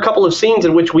 there are a couple of scenes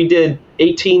in which we did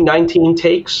 18, 19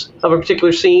 takes of a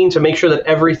particular scene to make sure that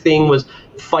everything was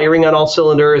firing on all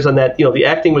cylinders, and that the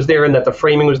acting was there and that the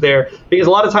framing was there. Because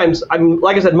a lot of times,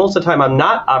 like I said, most of the time I'm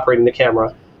not operating the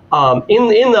camera. In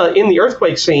the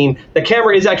earthquake scene, the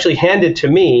camera is actually handed to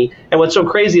me, and what's so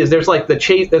crazy is there's like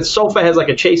the sofa has like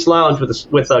a chase lounge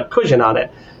with a cushion on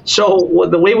it. So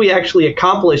the way we actually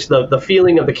accomplish the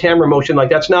feeling of the camera motion, like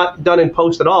that's not done in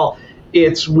post at all.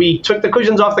 We took the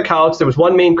cushions off the couch. There was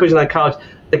one main cushion on the couch.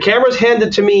 The camera's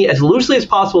handed to me as loosely as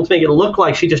possible to make it look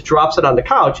like she just drops it on the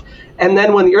couch. And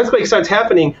then when the earthquake starts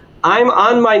happening, I'm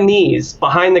on my knees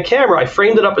behind the camera. I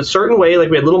framed it up a certain way, like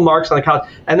we had little marks on the couch,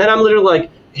 and then I'm literally like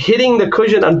hitting the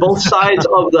cushion on both sides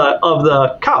of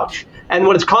the couch. And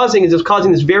what it's causing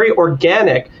this very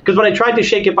organic, because when I tried to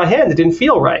shake it by hand, it didn't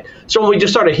feel right. So when we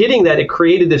just started hitting that, it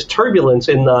created this turbulence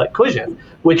in the cushion,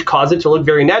 which caused it to look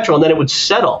very natural, and then it would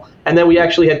settle. And then we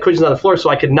actually had cushions on the floor so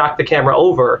I could knock the camera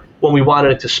over when we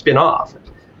wanted it to spin off.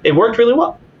 It worked really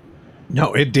well.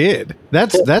 No, it did.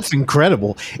 That's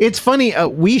incredible. It's funny.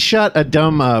 We shot a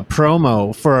dumb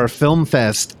promo for our film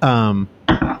fest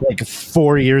like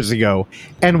 4 years ago,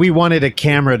 and we wanted a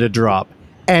camera to drop.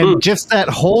 And just that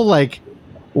whole like,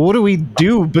 what do we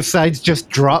do besides just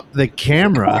drop the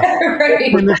camera?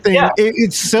 Right. When the thing,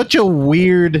 it's such a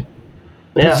weird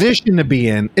position to be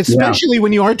in, especially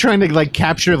when you are trying to like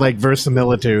capture like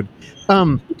verisimilitude.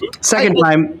 Second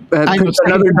time, put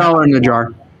another dollar in the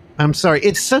jar. I'm sorry.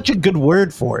 It's such a good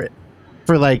word for it,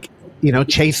 for like,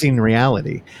 chasing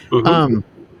reality.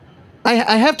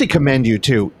 I have to commend you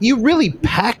too. You really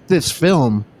packed this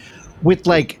film with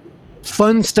like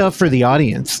fun stuff for the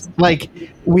audience. Like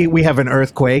we have an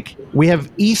earthquake, we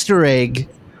have Easter egg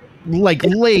like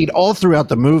laid all throughout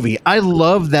the movie. I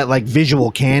love that like visual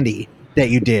candy that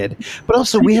you did, but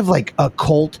also we have like a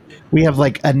cult, we have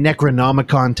like a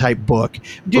Necronomicon type book,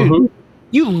 dude.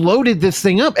 You loaded this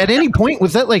thing up. At any point,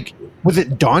 was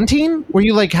it daunting? Were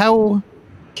you like, how?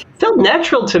 It felt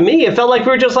natural to me. It felt like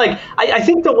we were just like, I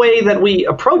think the way that we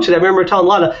approach it, I remember telling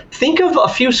Llana, think of a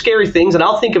few scary things, and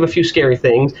I'll think of a few scary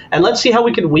things, and let's see how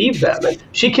we can weave them. And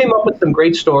she came up with some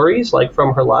great stories, like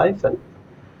from her life, and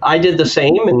I did the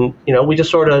same, and, we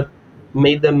just sort of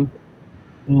made them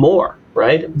more,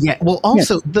 right? Yeah, well,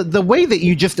 also, the way that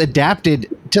you just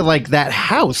adapted to, like, that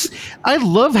house, I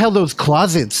love how those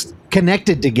closets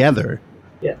connected together.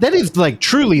 Yeah. That is, like,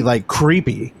 truly, like,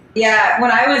 creepy. Yeah,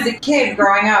 when I was a kid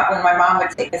growing up, when my mom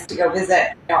would take us to go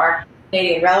visit our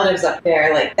Canadian relatives up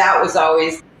there, like that was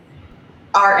always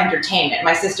our entertainment.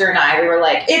 My sister and I, we were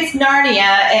like, it's Narnia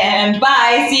and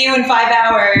bye, see you in 5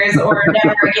 hours or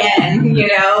never again,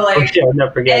 like,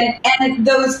 never again. And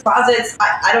those closets,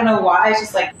 I don't know why, it's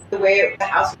just like the way the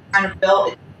house was kind of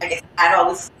built, I guess it had all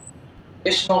this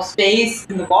additional space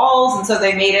in the walls, and so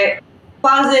they made it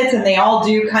closets, and they all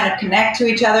do kind of connect to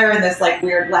each other in this like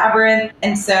weird labyrinth.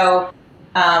 And so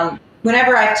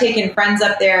whenever I've taken friends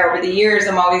up there over the years,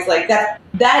 I'm always like,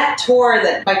 that tour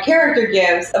that my character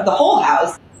gives of the whole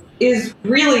house is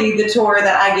really the tour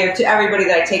that I give to everybody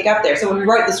that I take up there. So when we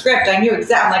wrote the script, I knew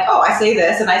exactly, I'm like, oh, I say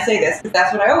this and I say this, because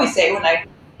that's what I always say when I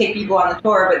take people on the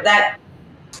tour. But that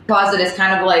closet is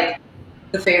kind of like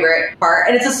the favorite part.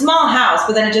 And it's a small house,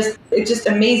 but then it's just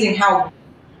amazing how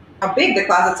big the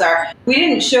closets are. We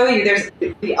didn't show you, there's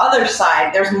the other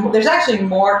side. There's actually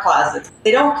more closets.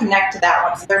 They don't connect to that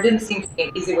one, so there didn't seem to be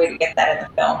an easy way to get that in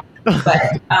the film.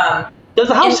 But does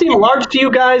the house seem large to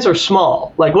you guys or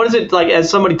small? Like, what is it like as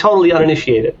somebody totally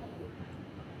uninitiated?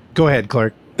 Go ahead,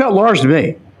 Clark. Felt large to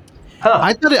me. Huh.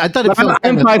 I thought it felt.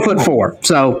 I'm 5'4",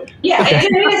 so yeah,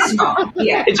 it is small.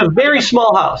 Yeah, it's a very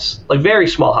small house, like very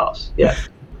small house. Yeah.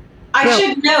 I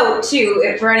should note,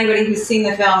 too, for anybody who's seen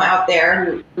the film out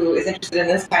there who is interested in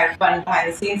this kind of fun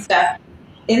behind-the-scenes stuff,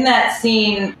 in that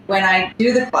scene when I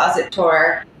do the closet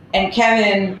tour and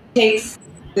Kevin takes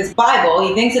this Bible,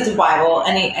 he thinks it's a Bible,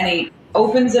 and he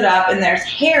opens it up and there's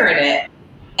hair in it,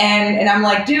 And I'm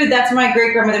like, dude, that's my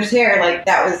great grandmother's hair. Like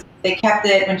they kept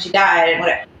it when she died and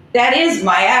whatever. That is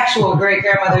my actual great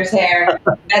grandmother's hair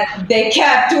that they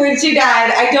kept when she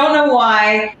died. I don't know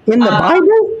why. In the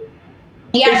Bible?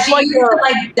 Yeah, It's she like used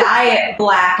to dye it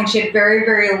black, and she had very,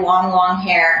 very long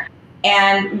hair.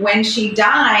 And when she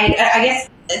died, I guess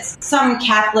it's some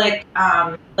Catholic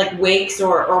wakes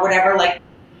or whatever. Like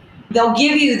they'll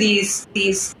give you these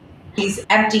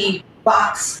empty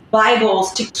box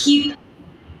Bibles to keep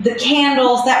the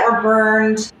candles that were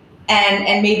burned.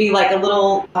 And maybe like a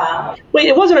little... Wait,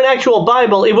 it wasn't an actual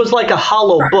Bible. It was like a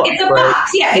hollow book. It's a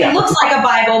box, yeah. It looks like a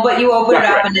Bible, but you open it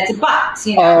up and it's a box,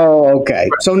 you know? Oh, okay.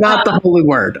 So not the Holy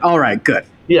Word. All right, good.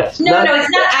 Yes. No, it's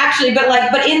not actually, but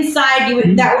inside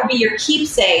that would be your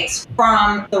keepsakes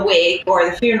from the wake or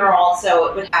the funeral. So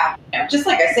it would have, just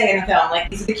like I say in the film, like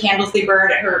these are the candles they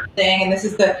burned at her thing, and this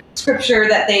is the scripture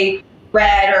that they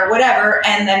read or whatever,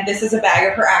 and then this is a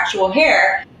bag of her actual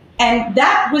hair. And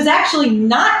that was actually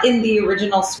not in the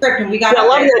original script, and we got a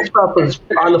lot of that stuff was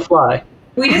on the fly.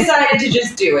 We decided to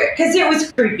just do it because it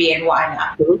was creepy, and why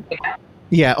not? Mm-hmm.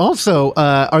 Yeah. Also,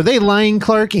 are they lying,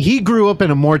 Clark? He grew up in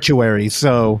a mortuary,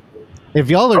 so if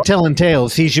y'all are telling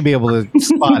tales, he should be able to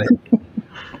spot it.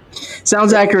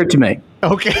 Sounds accurate to me.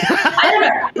 Okay. I don't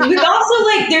know. But also,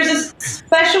 there's a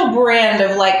special brand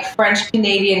of French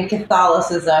Canadian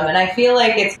Catholicism, and I feel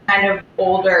like it's kind of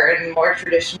older and more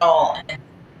traditional. And,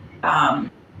 a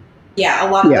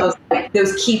lot of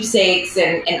those keepsakes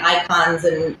and icons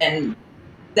and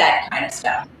that kind of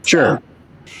stuff. Sure.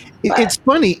 It's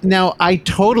funny. Now, I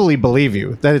totally believe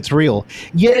you that it's real.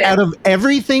 Yet out of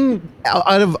everything,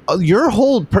 out of your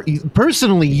whole,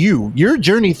 personally, your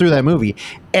journey through that movie,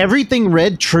 everything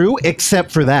read true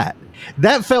except for that.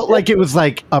 That felt like it was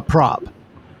like a prop.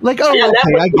 Like, I get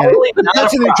it.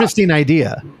 That's an interesting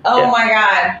idea. Oh, my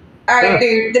God. All right,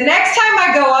 dude. The next time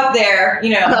I go up there,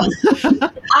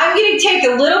 I'm going to take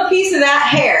a little piece of that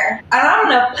hair, and I'm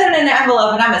going to put it in an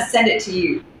envelope, and I'm going to send it to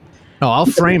you. Oh, I'll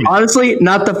frame it. Honestly,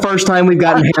 not the first time we've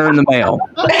gotten hair in the mail.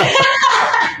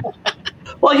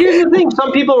 Well, here's the thing.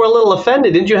 Some people were a little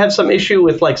offended. Didn't you have some issue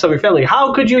with some of your family?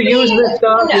 How could you use this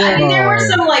stuff? No, I mean, there were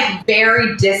some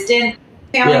very distant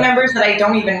family members that I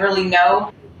don't even really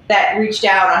know that reached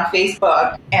out on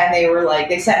Facebook, and they were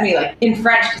they sent me in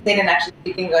French because they didn't actually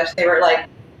speak English. They were a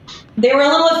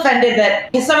little offended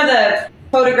that because some of the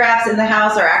photographs in the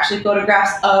house are actually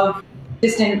photographs of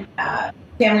distant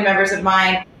family members of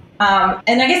mine.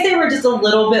 And I guess they were just a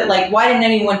little bit why didn't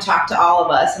anyone talk to all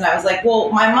of us? And I was like, well,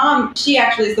 my mom, she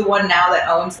actually is the one now that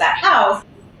owns that house.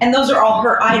 And those are all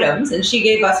her items. And she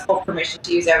gave us full permission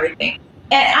to use everything.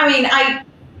 And I mean,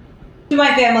 to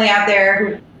my family out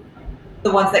there,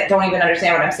 the ones that don't even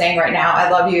understand what I'm saying right now, I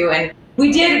love you. And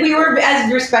we were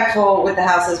as respectful with the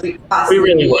house as we possibly could.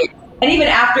 We really were. And even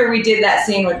after we did that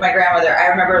scene with my grandmother, I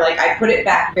remember I put it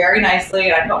back very nicely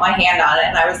and I put my hand on it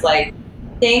and I was like,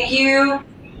 thank you,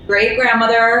 great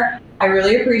grandmother. I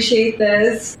really appreciate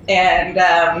this. And,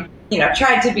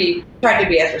 tried to be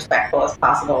as respectful as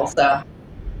possible. So.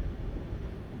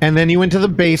 And then you went to the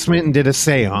basement and did a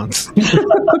seance.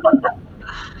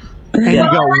 There's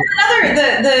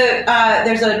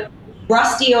a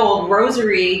rusty old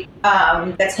rosary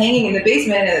that's hanging in the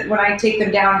basement. And when I take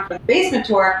them down for the basement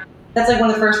tour, that's one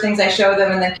of the first things I show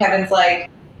them. And then Kevin's like,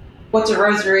 what's a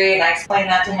rosary? And I explain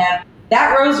that to him.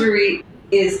 That rosary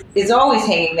is always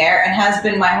hanging there and has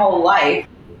been my whole life.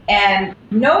 And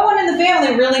no one in the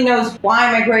family really knows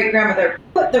why my great-grandmother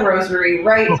put the rosary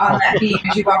right on that beam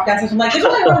as you walk down. So I'm like, there's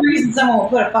only one reason someone will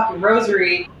put a fucking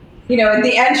rosary, at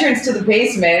the entrance to the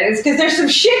basement is because there's some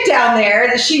shit down there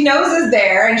that she knows is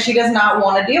there and she does not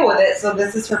want to deal with it. So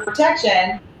this is her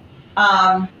protection.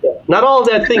 Not all of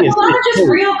that thing is. A lot of just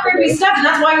real creepy stuff, and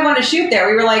that's why we wanted to shoot there.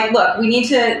 We were like, look, we need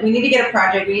to get a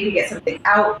project. We need to get something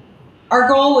out. Our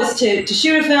goal was to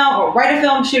shoot a film, or write a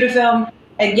film, shoot a film,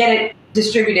 and get it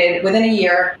distributed within a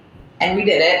year, and we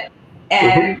did it.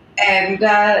 And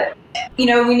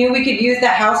we knew we could use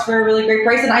that house for a really great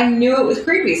price, and I knew it was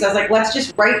creepy. So I was like, let's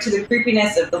just write to the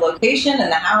creepiness of the location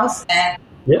and the house, and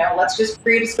let's just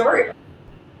create a story.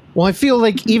 Well, I feel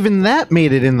like even that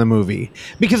made it in the movie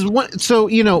because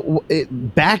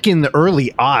back in the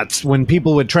early aughts when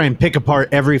people would try and pick apart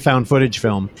every found footage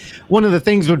film, one of the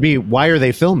things would be, why are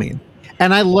they filming?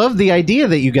 And I love the idea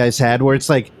that you guys had where it's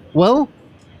like, well,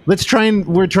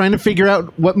 we're trying to figure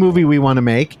out what movie we want to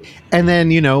make. And then,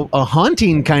 a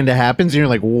haunting kind of happens and you're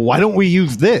like, well, why don't we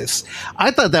use this?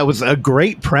 I thought that was a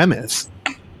great premise.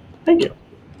 Thank you.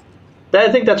 I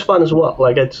think that's fun as well.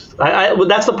 That's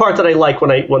the part that I like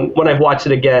when I've watched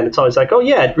it again. It's always like, oh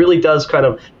yeah, it really does kind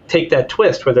of take that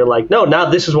twist where they're like, no, now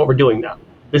this is what we're doing now.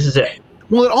 This is it.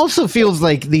 Well, it also feels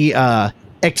like the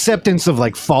acceptance of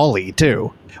like folly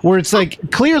too, where it's like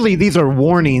clearly these are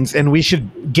warnings and we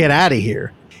should get out of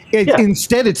here.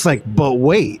 Instead, it's like, but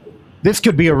wait, this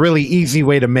could be a really easy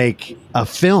way to make a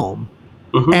film.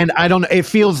 Mm-hmm. And I don't. It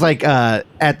feels like at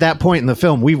that point in the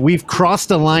film, we've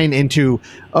crossed a line into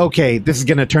okay, this is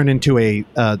going to turn into a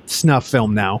snuff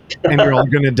film now, and you're all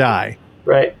going to die.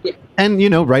 Right. And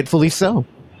rightfully so.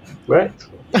 Right.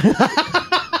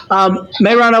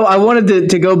 Mehran, I wanted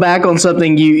to go back on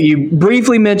something you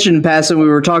briefly mentioned in passing. We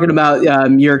were talking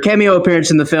about your cameo appearance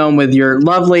in the film with your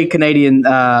lovely Canadian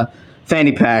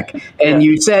fanny pack, and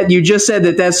you just said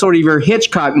that that's sort of your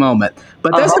Hitchcock moment.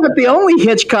 But that's not the only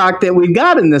Hitchcock that we've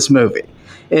got in this movie.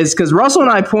 Is because Russell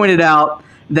and I pointed out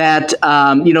that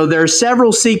there are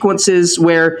several sequences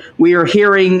where we are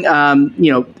hearing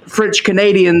French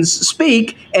Canadians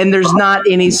speak, and there's not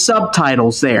any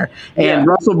subtitles there. And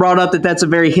Russell brought up that that's a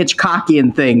very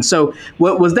Hitchcockian thing. So,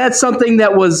 was that something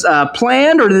that was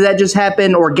planned, or did that just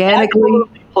happen organically?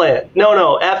 Absolutely planned.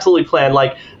 No, absolutely planned.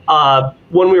 Like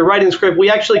when we were writing the script, we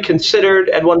actually considered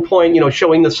at one point,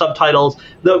 showing the subtitles.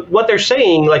 What they're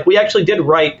saying, like we actually did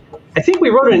write. I think we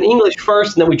wrote it in English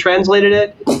first, and then we translated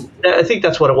it. I think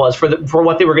that's what it was for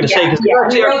what they were going to say. We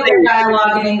wrote their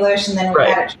dialogue in English, and then we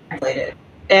had it translated.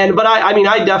 But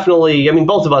I definitely,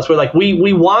 both of us were like,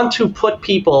 we want to put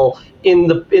people in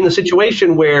the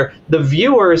situation where the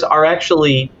viewers are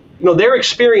actually, their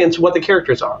experience what the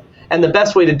characters are. And the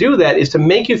best way to do that is to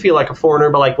make you feel like a foreigner,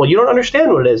 but like, well, you don't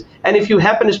understand what it is. And if you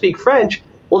happen to speak French,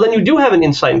 well, then you do have an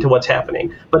insight into what's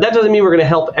happening. But that doesn't mean we're going to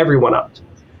help everyone out.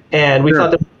 And we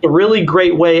thought that was a really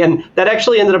great way. And that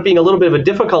actually ended up being a little bit of a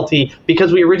difficulty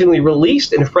because we originally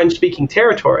released in a French-speaking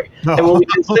territory. And when we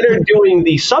considered doing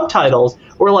the subtitles,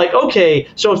 we're like, okay,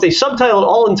 so if they subtitle it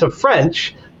all into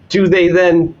French, do they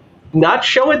then not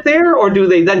show it there? Or do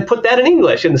they then put that in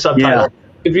English in the subtitle? Yeah.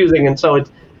 Confusing. And so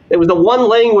it was the one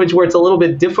language where it's a little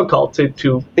bit difficult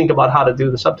to think about how to do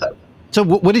the subtitle. So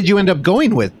what did you end up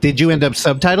going with? Did you end up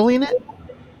subtitling it?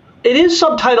 It is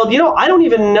subtitled. I don't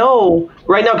even know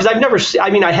right now because I've never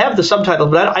I have the subtitles,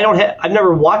 but I've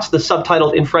never watched the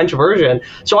subtitled in French version.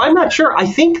 So I'm not sure. I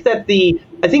think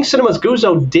Cinemas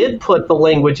Guzzo did put the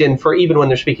language in for even when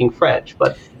they're speaking French,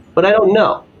 but I don't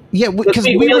know. Yeah, because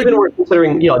we were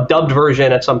considering a dubbed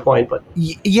version at some point, but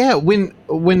yeah,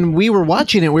 when we were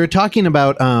watching it, we were talking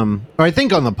about, or I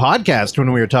think on the podcast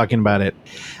when we were talking about it,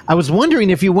 I was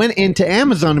wondering if you went into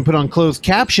Amazon and put on closed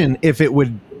caption, if it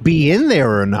would be in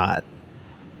there or not.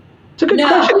 It's a good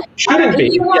question. Shouldn't be.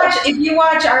 If you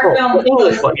watch our film,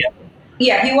 English one,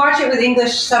 if you watch it with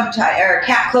English subtitle or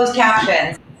closed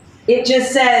captions, it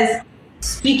just says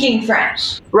speaking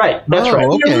French. Right, that's right.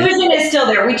 Okay. The illusion is still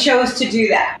there. We chose to do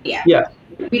that. Yeah.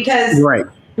 Because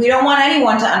we don't want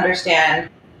anyone to understand.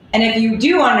 And if you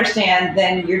do understand,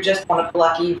 then you're just one of the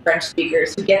lucky French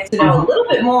speakers who gets to know a little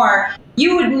bit more.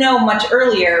 You would know much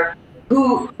earlier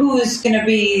who's going to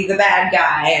be the bad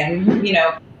guy, and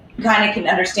kind of can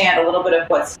understand a little bit of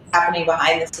what's happening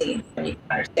behind the scenes when you can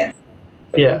understand.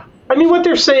 Yeah. What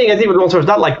they're saying, I think, is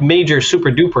not like major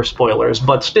super duper spoilers,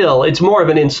 but still, it's more of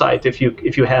an insight if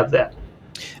you have that.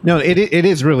 No, it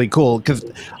is really cool because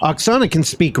Oksana can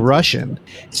speak Russian,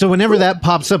 so whenever that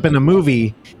pops up in a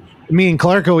movie, me and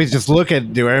Clark always just look at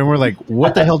her and we're like,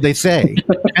 "What the hell did they say?"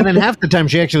 And then half the time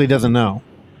she actually doesn't know.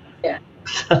 Yeah.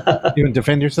 You want to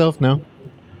defend yourself? No.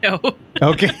 No.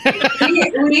 Okay.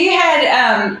 we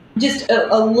had just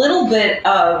a little bit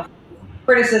of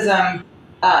criticism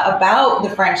about the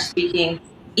French speaking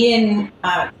in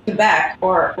Quebec,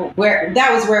 or where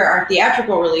our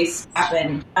theatrical release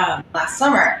happened last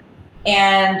summer,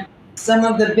 and some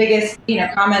of the biggest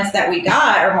comments that we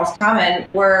got, or most common,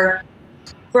 were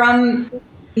from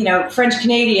French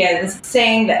Canadians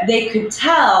saying that they could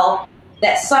tell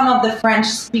that some of the French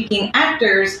speaking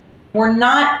actors were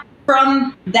not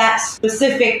from that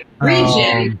specific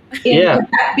region in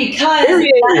Quebec, because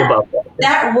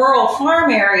that rural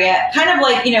farm area, kind of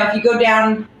like, if you go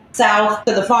down south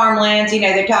to the farmlands,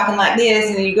 they're talking like this,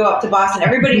 and then you go up to Boston,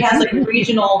 everybody has like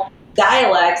regional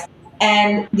dialects,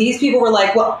 and these people were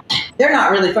like, well, they're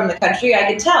not really from the country,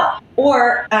 I could tell.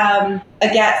 Or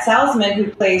Agathe Salzman,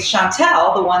 who plays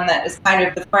Chantal, the one that is kind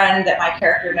of the friend that my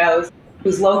character knows,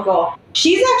 who's local.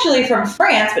 She's actually from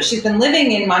France, but she's been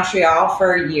living in Montreal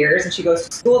for years, and she goes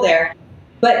to school there.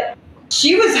 But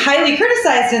she was highly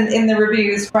criticized in the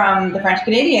reviews from the French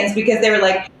Canadians because they were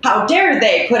like, how dare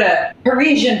they put a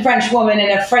Parisian French woman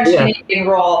in a French Canadian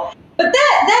role? But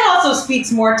that also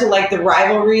speaks more to like the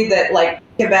rivalry that like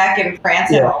Quebec and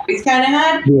France have always kind of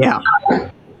had. Yeah.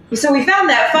 So we found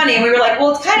that funny, and we were like,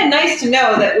 well, it's kind of nice to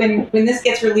know that when this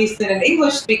gets released in an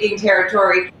English-speaking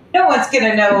territory, no one's going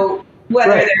to know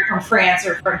whether Right. they're from France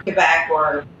or from Quebec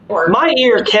or My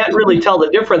ear can't really tell the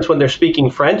difference when they're speaking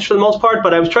French for the most part,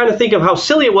 but I was trying to think of how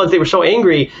silly it was. They were so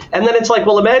angry. And then it's like,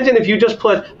 well, imagine if you just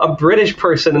put a British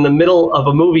person in the middle of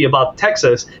a movie about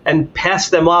Texas and pass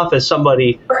them off as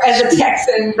somebody. or as a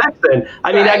Texan.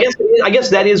 I mean, Right. I guess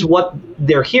that is what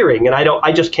they're hearing, and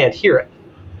I just can't hear it.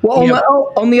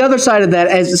 Well, on the other side of that,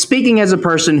 as speaking as a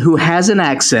person who has an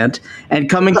accent and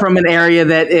coming from an area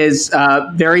that is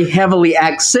very heavily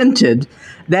accented,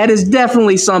 that is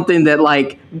definitely something that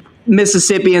like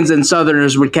Mississippians and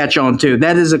Southerners would catch on to.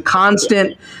 That is a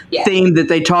constant theme that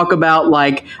they talk about.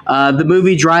 Like the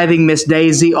movie Driving Miss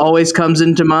Daisy always comes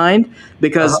into mind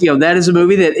because that is a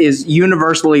movie that is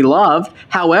universally loved.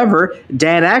 However,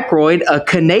 Dan Aykroyd, a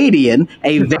Canadian,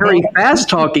 a very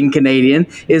fast-talking Canadian,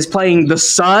 is playing the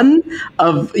son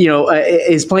of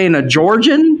is playing a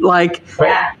Georgian. Like,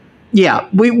 we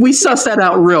sussed that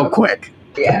out real quick.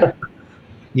 Yeah.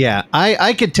 Yeah,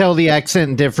 I could tell the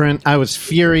accent different. I was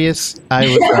furious. I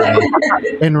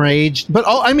was enraged. But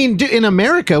in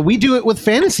America, we do it with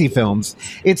fantasy films.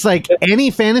 It's like any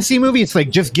fantasy movie. It's like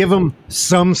just give them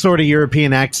some sort of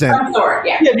European accent. Some sort,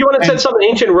 yeah. Yeah, if you want to set something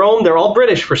ancient Rome, they're all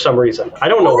British for some reason. I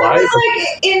don't know why. It's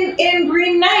like in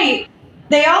Green Knight,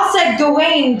 they all said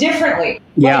Gawain differently.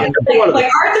 Yeah.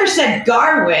 Like Arthur said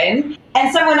Garwin,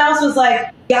 and someone else was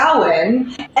like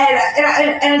Gowan,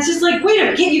 and it's just like, wait a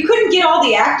minute, you couldn't get all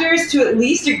the actors to at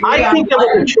least agree on I think that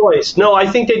was a choice. No, I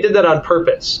think they did that on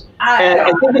purpose. And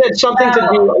I think it had something to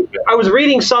do. I was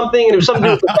reading something, and it was something to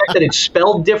do with the fact that it's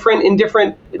spelled different in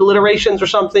different alliterations or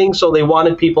something. So they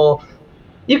wanted people.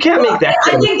 You can't make that.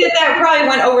 I think that probably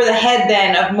went over the head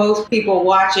then of most people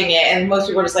watching it, and most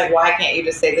people were just like, why can't you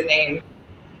just say the name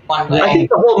one way? I think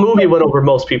the whole movie went over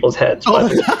most people's heads.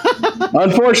 But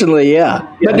Unfortunately, yeah.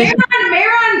 But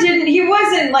Mehran didn't. He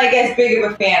wasn't like as big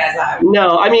of a fan as I was.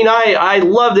 no, I mean, I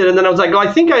loved it, and then I was like, oh,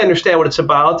 I think I understand what it's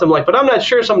about. I'm like, but I'm not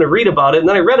sure, so I'm going to read about it. And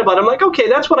then I read about it. I'm like, okay,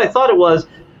 that's what I thought it was,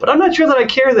 but I'm not sure that I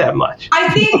care that much. I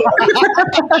think,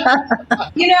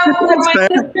 when my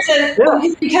sister says,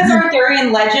 it's because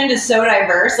Arthurian legend is so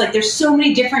diverse, like there's so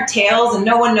many different tales and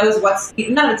no one knows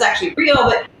none of it's actually real,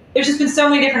 but there's just been so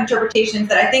many different interpretations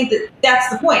that I think that's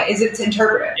the point, is it's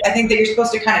interpretive. I think that you're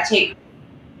supposed to kind of take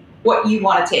what you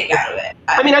want to take out of it.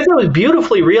 I mean, I thought it was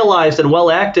beautifully realized and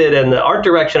well acted, and the art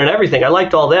direction and everything. I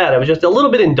liked all that. I was just a little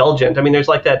bit indulgent. I mean, there's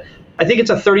like that, I think it's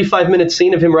a 35-minute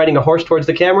scene of him riding a horse towards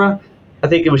the camera. I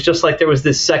think it was just like there was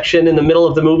this section in the middle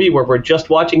of the movie where we're just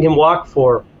watching him walk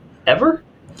forever.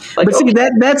 Like, but see,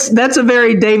 that's a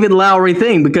very David Lowery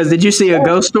thing, because did you see A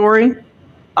Ghost Story?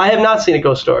 I have not seen A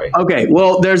Ghost Story. Okay,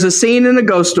 well, there's a scene in A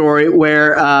Ghost Story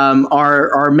where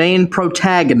our main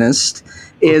protagonist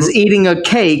is eating a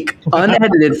cake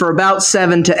unedited for about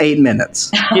 7 to 8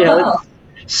 minutes. Yeah,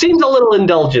 it seems a little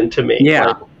indulgent to me. Yeah.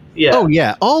 Like, yeah. Oh,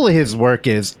 yeah. All of his work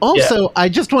is. Also, I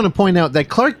just want to point out that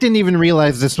Clark didn't even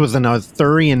realize this was an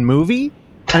Arthurian movie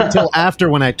until after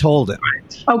when I told him.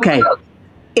 Okay,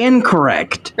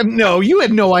 incorrect. No, you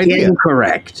had no idea.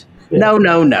 Incorrect.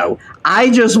 No.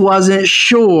 I just wasn't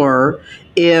sure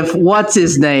if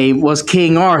what's-his-name was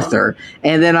King Arthur.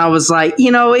 And then I was like,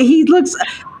 he looks...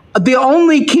 The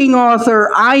only King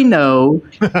Arthur I know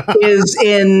is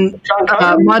in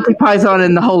Monty Python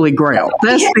and the Holy Grail.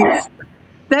 That's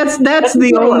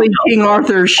the only King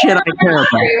Arthur shit I care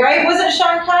about. Right? Wasn't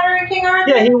Sean Connery King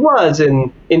Arthur? Yeah, he was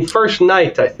in First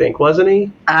Night, I think, wasn't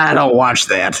he? I don't watch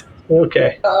that.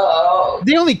 Okay. Oh.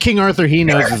 The only King Arthur he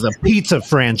knows is a pizza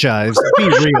franchise. Be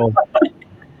real.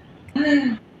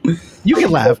 You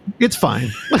can laugh. It's fine.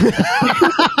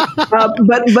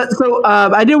 But so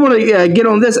I did want to get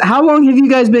on this. How long have you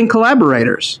guys been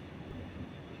collaborators?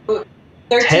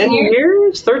 10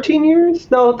 years? 13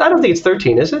 years? No, I don't think it's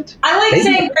 13, is it? I like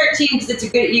saying 13 because it's a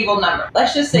good evil number.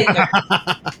 Let's just say 13.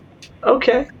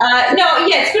 Okay.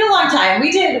 It's been a long time.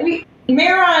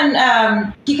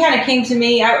 Mehran, he kind of came to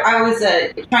me. I was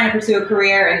trying to pursue a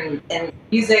career in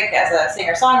music as a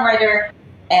singer-songwriter,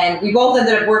 and we both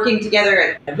ended up working together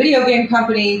at a video game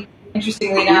company,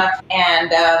 interestingly enough,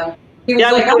 and he was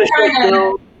like, I'm trying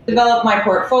to develop my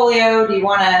portfolio. Do you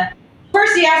want to...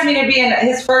 First, he asked me to be in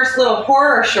his first little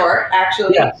horror short,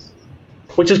 actually. Yes.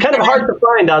 Which is kind of hard to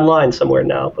find online somewhere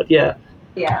now, but yeah.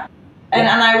 Yeah. And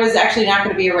I was actually not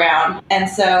going to be around. And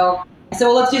so I said,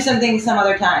 well, let's do something some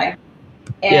other time.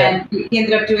 And he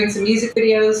ended up doing some music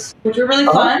videos, which were really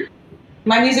fun.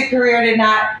 My music career did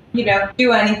not,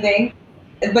 do anything.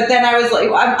 But then I was like,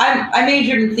 I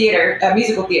majored in theater,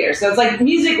 musical theater. So it's like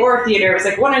music or theater. It was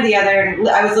like one or the other. And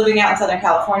I was living out in Southern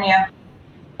California.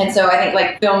 And so I think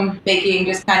like film making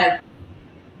just kind of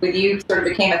with you sort of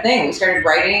became a thing. We started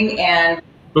writing, and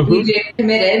We did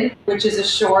Committed, which is a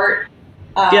short.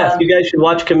 Yes, you guys should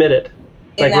watch Committed.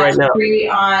 Like right now. Free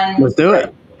on Let's do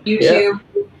it. YouTube.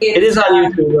 Yeah. It is on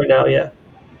YouTube right now, yeah.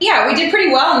 Yeah, we did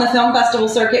pretty well in the film festival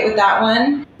circuit with that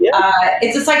one. Yeah.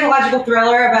 It's a psychological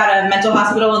thriller about a mental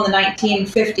hospital in the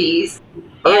 1950s.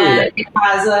 And it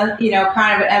has a,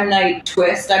 kind of an M. Night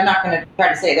twist. I'm not going to try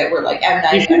to say that we're like M.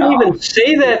 Night. You shouldn't even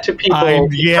say that to people. Now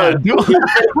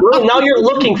you're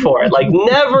looking for it. Like,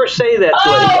 never say that to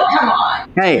anyone. Oh, come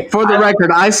on. Hey, for the record,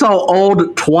 I saw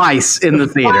Old twice in the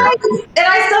theater. And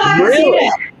I still haven't seen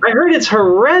it. I heard it's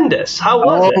horrendous. How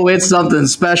was it? Oh, it's something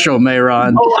special,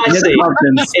 Mehran. Oh, I see.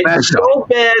 Something special. It's so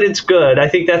bad it's good. I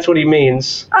think that's what he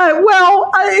means.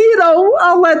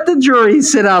 I'll let the jury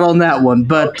sit out on that one,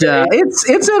 but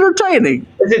it's entertaining.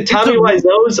 Is it Tommy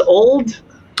Wiseau's Old?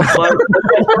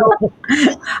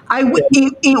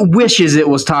 It wishes it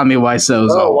was Tommy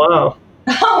Wiseau's. Oh, wow.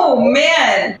 Oh,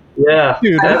 man. Yeah,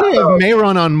 dude, I have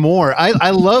Mehran on more. I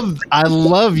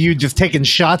love you just taking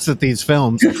shots at these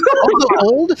films. Also,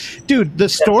 Old, dude. The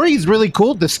story is really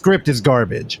cool. The script is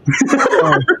garbage.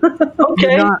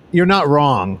 Okay, you're not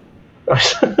wrong.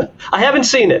 I haven't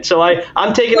seen it, so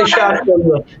I'm taking a shot from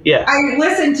the. Yeah, I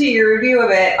listened to your review of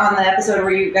it on the episode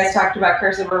where you guys talked about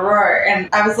Curse of Aurore, and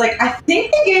I was like, I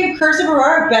think they gave Curse of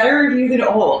Aurore a better review than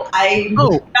Old. I'm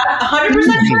not 100% sure on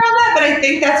that, but I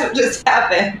think that's what just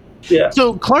happened. Yeah.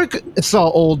 So Clark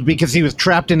saw Old because he was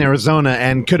trapped in Arizona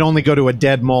and could only go to a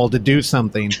dead mall to do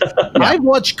something. I've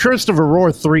watched Curse of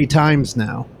Aurore 3 times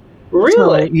now.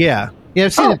 Really? So, yeah,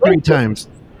 I've seen it 3 times.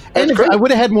 And if I would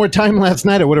have had more time last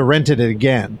night, I would have rented it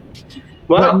again.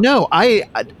 Wow. But no, I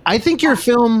think your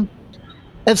film,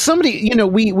 as somebody,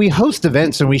 we host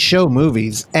events and we show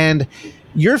movies, and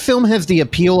your film has the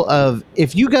appeal of,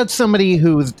 if you got somebody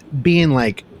who's being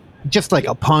like, just like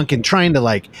a punk and trying to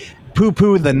like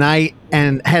poo-poo the night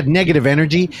and had negative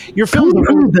energy, your film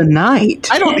poo-poo the night.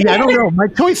 I don't know. My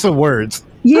choice of words.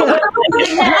 Yeah. Great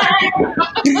song.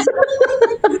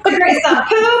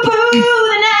 Poo-poo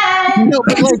the night.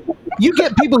 Like, you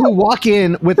get people who walk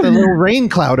in with a little rain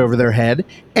cloud over their head,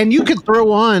 and you could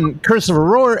throw on Curse of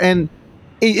Aurore and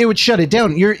it would shut it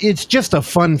down. It's just a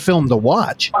fun film to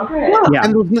watch. Okay. Yeah.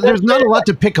 And there's not a lot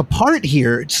to pick apart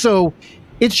here, so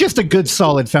it's just a good,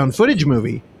 solid found footage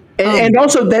movie. And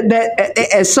also that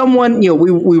as someone,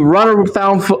 we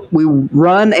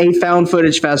run a found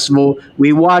footage festival.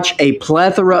 We watch a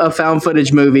plethora of found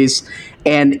footage movies,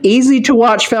 and easy to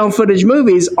watch found footage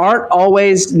movies aren't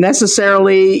always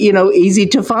necessarily, easy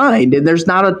to find. And there's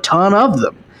not a ton of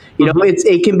them.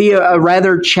 It can be a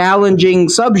rather challenging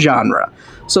subgenre.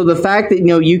 So the fact that,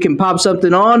 you can pop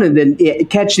something on and then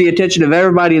catch the attention of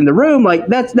everybody in the room, like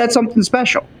that's something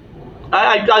special.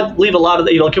 I leave a lot of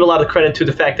give a lot of credit to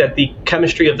the fact that the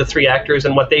chemistry of the 3 actors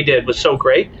and what they did was so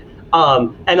great.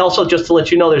 And also, just to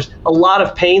let you know, there's a lot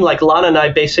of pain. Like, Llana and I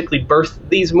basically birthed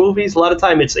these movies. A lot of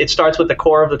time it starts with the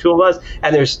core of the 2 of us,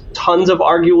 and there's tons of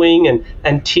arguing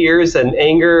and tears and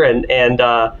anger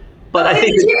but I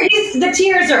think the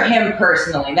tears are him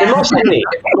personally. That's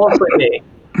mostly me.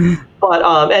 But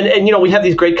and we have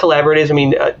these great collaborators. I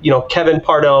mean, Kevin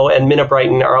Pardo and Minna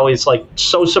Brighton are always like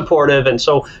so supportive and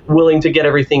so willing to get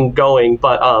everything going.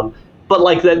 But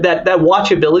like that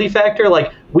watchability factor,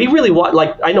 like we really want.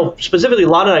 Like I know specifically,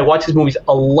 Llana and I watch these movies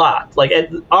a lot. Like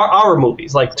our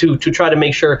movies, like to try to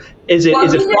make sure is it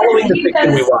following the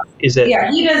fiction we want? Is it?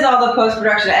 Yeah, he does all the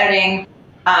post-production editing,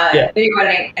 video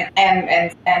editing,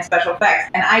 and special effects,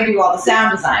 and I do all the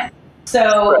sound design.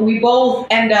 So we both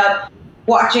end up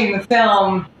watching the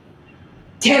film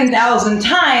 10,000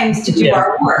 times to do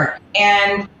our work,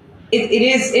 and it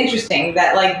is interesting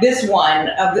that like this one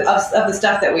of the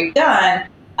stuff that we've done,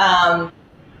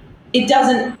 it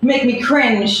doesn't make me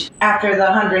cringe after the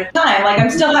 100th time. Like I'm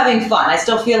still having fun. I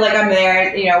still feel like I'm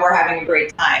there. We're having a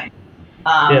great time.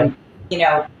 And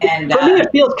for me, it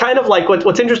feels kind of like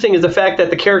what's interesting is the fact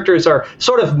that the characters are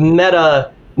sort of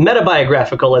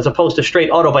meta-biographical as opposed to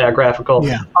straight autobiographical.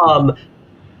 Yeah.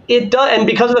 It does, and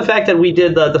because of the fact that we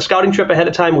did the scouting trip ahead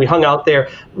of time, we hung out there.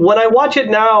 When I watch it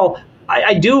now,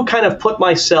 I do kind of put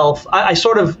myself, I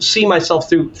sort of see myself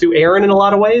through Aaron in a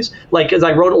lot of ways. Like, as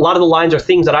I wrote, a lot of the lines are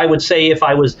things that I would say if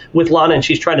I was with Llana and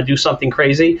she's trying to do something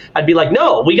crazy. I'd be like,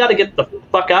 no, we got to get the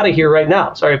fuck out of here right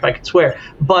now. Sorry if I could swear.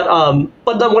 But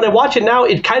then when I watch it now,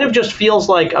 it kind of just feels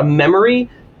like a memory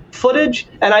footage.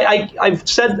 And I've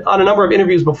said on a number of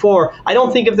interviews before, I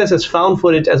don't think of this as found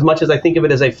footage as much as I think of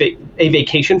it as a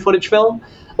vacation footage film.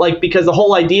 Like, because the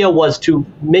whole idea was to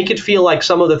make it feel like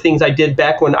some of the things I did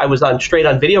back when I was straight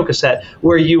on video cassette,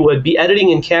 where you would be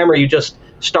editing in camera, you just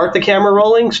start the camera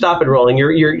rolling, stop it rolling.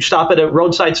 You stop at a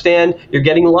roadside stand, you're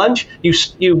getting lunch, you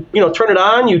turn it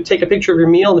on, you take a picture of your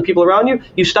meal and the people around you,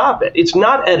 you stop it. It's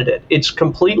not edited. It's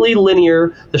completely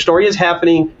linear. The story is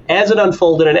happening as it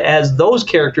unfolded and as those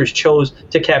characters chose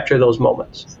to capture those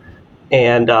moments.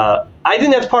 And I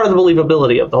think that's part of the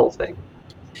believability of the whole thing.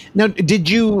 Now, did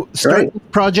you start the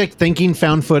project thinking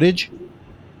found footage?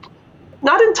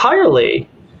 Not entirely.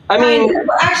 I mean,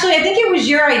 actually, I think it was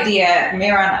your idea,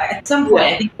 Mehran, at some point.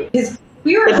 I think because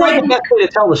we were it's like the best way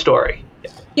to tell the story.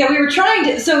 Yeah, we were trying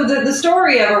to. So the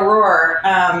story of Aurore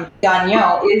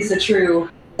Gagnon is a true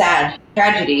sad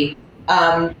tragedy,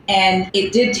 and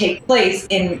it did take place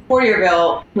in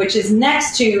Porterville, which is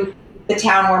next to the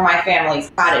town where my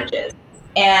family's cottage is.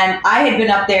 And I had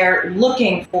been up there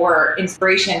looking for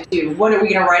inspiration to what are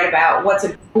we going to write about? What's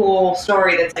a cool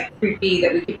story that's like creepy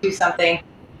that we could do something,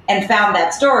 and found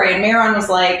that story. And Mehran was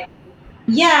like,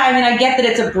 yeah, I mean, I get that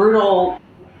it's a brutal,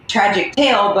 tragic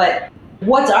tale, but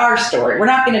what's our story? We're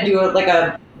not going to do like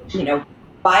a,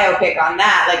 biopic on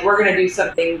that. Like we're going to do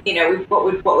something, what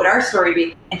would our story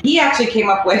be? And he actually came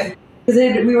up with, because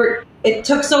it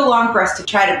took so long for us to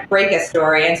try to break a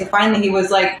story. And so finally he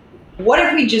was like, what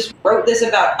if we just wrote this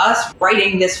about us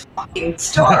writing this fucking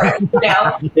story,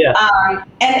 Yeah.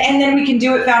 And then we can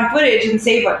do it found footage and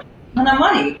save a ton of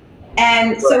money.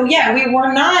 And so, we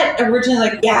were not originally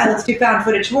like, let's do found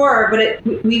footage horror,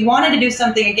 but we wanted to do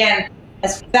something, again,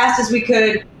 as fast as we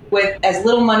could with as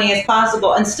little money as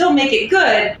possible and still make it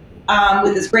good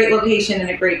with this great location and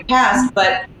a great cast,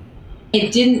 but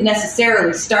it didn't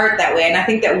necessarily start that way. And I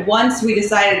think that once we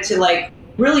decided to like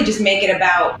really just make it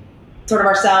about sort of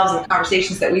ourselves and the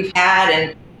conversations that we've had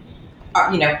and,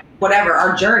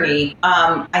 our journey,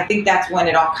 I think that's when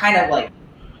it all kind of like,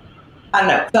 I don't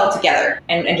know, fell together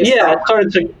and just it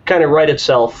started to kind of write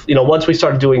itself. Once we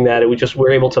started doing that, we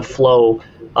were able to flow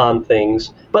on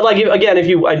things. But like again,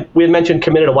 we had mentioned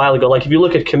Committed a while ago. Like if you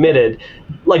look at Committed,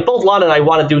 like both Llana and I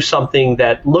want to do something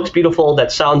that looks beautiful,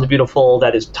 that sounds beautiful,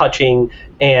 that is touching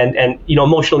and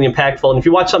emotionally impactful. And if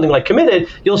you watch something like Committed,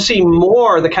 you'll see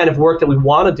more the kind of work that we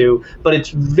want to do. But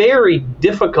it's very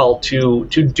difficult to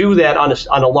do that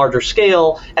on a larger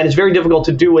scale, and it's very difficult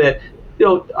to do it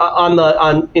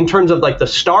in terms of like the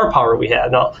star power we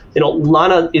have. Now,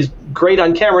 Llana is great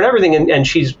on camera and everything, and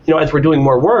she's, as we're doing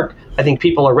more work, I think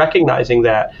people are recognizing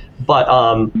that. But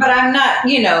I'm not,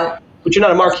 but you're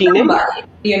not a marquee name,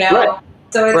 Right.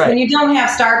 So it's, when you don't have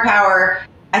star power,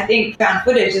 I think found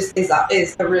footage is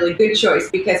a really good choice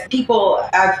because people,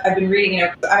 I've been reading,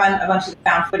 I'm on a bunch of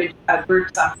found footage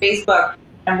groups on Facebook.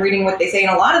 I'm reading what they say,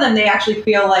 and a lot of them, they actually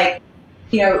feel like,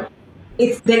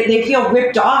 they feel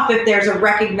ripped off if there's a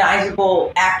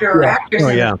recognizable actor or actress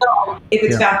in the film. If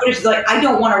it's found footage, it's like, I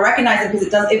don't want to recognize them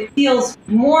because it feels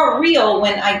more real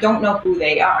when I don't know who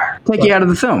they are. Take you out of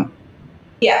the film.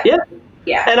 Yeah.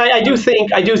 And I do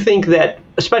think that,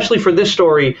 especially for this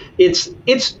story, it's.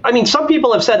 I mean, some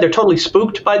people have said they're totally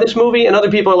spooked by this movie, and other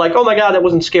people are like, oh my God, that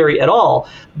wasn't scary at all.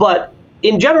 But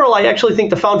in general, I actually think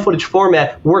the found footage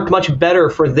format worked much better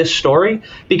for this story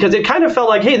because it kind of felt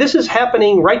like, hey, this is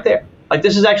happening right there. Like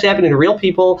this is actually happening to real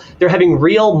people. They're having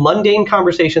real mundane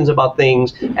conversations about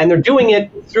things, and they're doing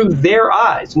it through their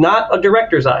eyes, not a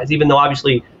director's eyes, even though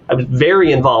obviously I was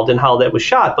very involved in how that was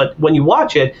shot. But when you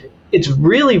watch it, it's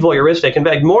really voyeuristic. In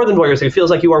fact, more than voyeuristic, it feels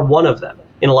like you are one of them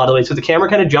in a lot of ways. So the camera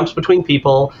kind of jumps between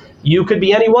people. You could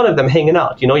be any one of them hanging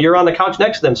out. You're on the couch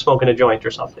next to them smoking a joint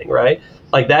or something, right?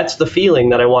 Like that's the feeling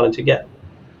that I wanted to get.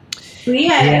 We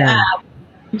had,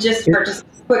 just for just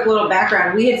quick little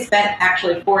background, we had spent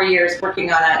actually 4 years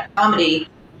working on a comedy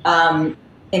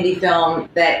indie film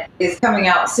that is coming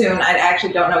out soon. I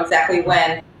actually don't know exactly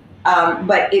when,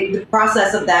 but the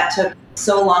process of that took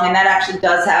so long, and that actually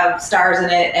does have stars in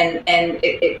it, and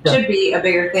it should be a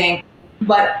bigger thing.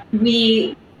 But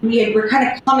we're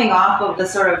kind of coming off of the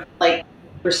sort of like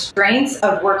restraints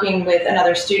of working with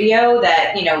another studio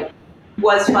that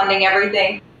was funding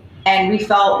everything, and we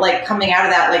felt like coming out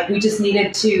of that, like we just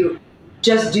needed to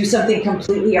just do something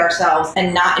completely ourselves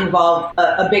and not involve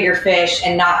a bigger fish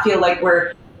and not feel like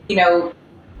we're,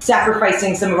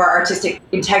 sacrificing some of our artistic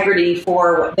integrity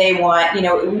for what they want.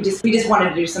 We just wanted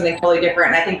to do something totally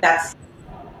different. And I think that's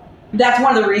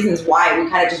one of the reasons why we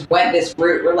kind of just went this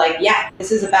route. We're like,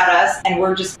 this is about us. And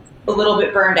we're just a little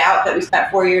bit burned out that we spent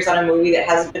 4 years on a movie that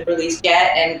hasn't been released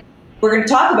yet. And we're going to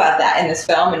talk about that in this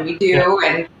film. And we do. Yeah.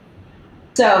 And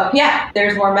so,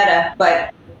 there's more meta,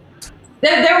 but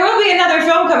there will be another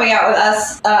film coming out with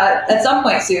us at some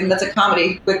point soon. That's a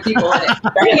comedy with people in it.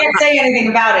 I can't say anything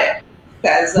about it.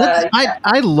 Because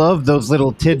I love those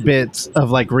little tidbits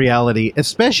of like reality,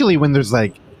 especially when there's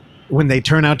like when they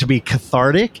turn out to be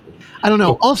cathartic. I don't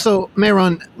know. Also,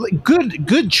 Mehran,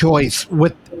 good choice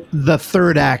with the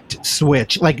third act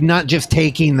switch, like not just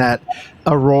taking that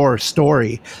Aurore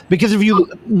story. Because if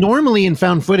you normally in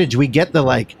found footage, we get the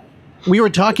like, we were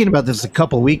talking about this a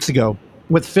couple weeks ago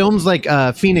with films like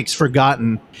Phoenix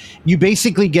Forgotten. You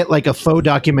basically get like a faux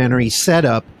documentary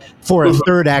setup for a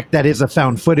third act that is a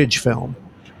found footage film.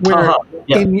 Where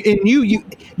in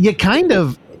you kind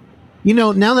of, you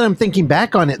know, now that I'm thinking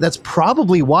back on it, that's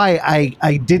probably why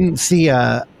I didn't see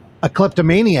a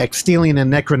kleptomaniac stealing a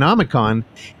Necronomicon.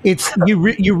 It's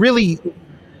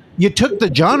you took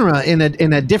the genre in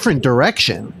a different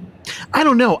direction. I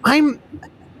don't know.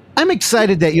 I'm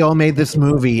excited that y'all made this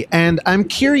movie, and I'm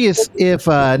curious if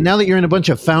now that you're in a bunch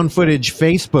of found footage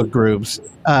Facebook groups,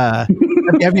 have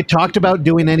you talked about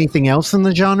doing anything else in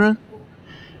the genre?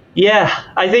 Yeah,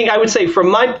 I think I would say from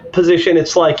my position,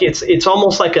 it's like it's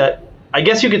almost like I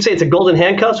guess you could say it's a golden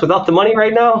handcuffs without the money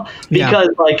right now, because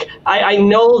like I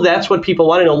know that's what people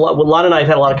want to know. Llana and I have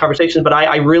had a lot of conversations, but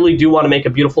I really do want to make a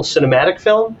beautiful cinematic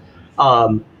film.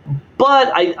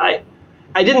 But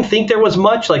I didn't think there was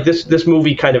much. Like this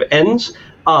movie kind of ends.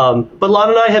 But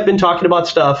Llana and I have been talking about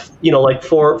stuff, you know, like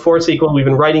for a sequel. We've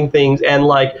been writing things, and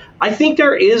like I think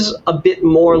there is a bit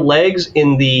more legs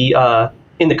in the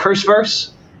curse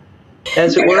verse,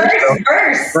 as it were.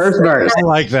 First verse. I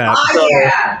like that.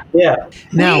 Oh, yeah.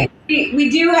 Now we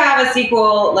do have a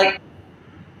sequel, like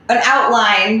an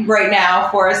outline right now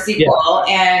for a sequel,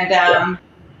 and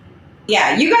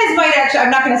you guys might actually.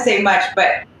 I'm not going to say much,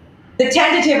 but the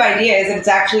tentative idea is that it's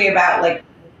actually about like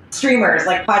streamers,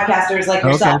 like podcasters, like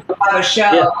yourself, who have a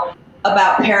show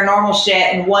about paranormal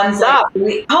shit, and one's like,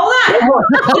 hold on,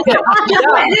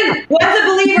 one's a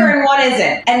believer and one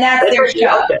isn't, and that's their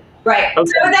show. Okay. Right.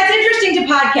 Okay. So that's interesting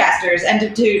to podcasters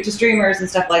and to streamers and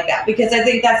stuff like that, because I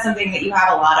think that's something that you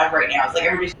have a lot of right now. It's like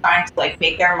everybody's trying to like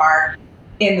make their mark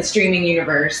in the streaming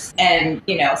universe, and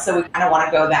you know, so we kind of want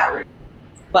to go that route.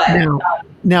 But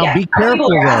now be careful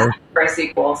though. For a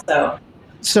sequel,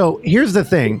 So here's the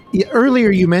thing. Earlier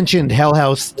you mentioned Hell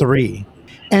House 3.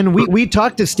 And we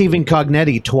talked to Stephen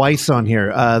Cognetti twice on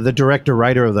here, the director,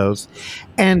 writer of those.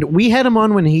 And we had him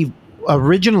on when he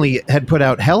originally had put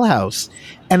out Hell House.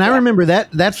 And I remember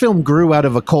that film grew out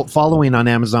of a cult following on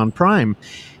Amazon Prime.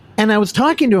 And I was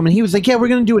talking to him, and he was like, yeah, we're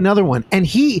going to do another one. And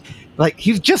he's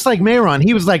just like Mehran.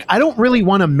 He was like, I don't really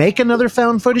want to make another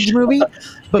found footage movie,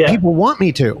 but people want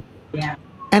me to. Yeah.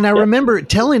 And I remember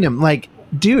telling him, like,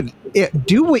 dude,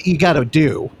 do what you got to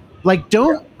do. Like,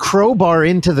 don't crowbar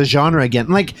into the genre again.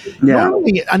 Like,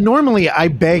 normally I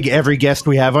beg every guest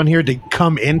we have on here to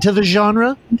come into the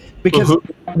genre, because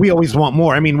we always want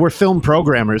more. I mean, we're film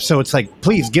programmers, so it's like,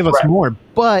 please give us more.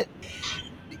 But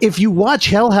if you watch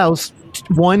Hell House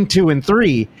 1, 2, and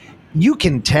 3, you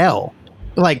can tell.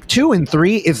 Like 2 and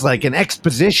 3 is like an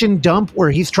exposition dump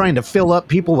where he's trying to fill up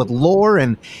people with lore,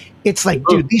 and it's like,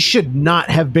 dude, these should not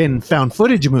have been found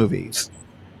footage movies.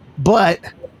 But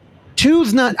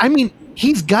 2's not. I mean,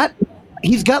 he's got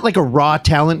like a raw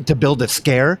talent to build a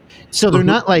scare, so they're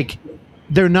not like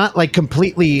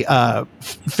completely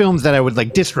films that I would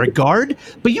like disregard.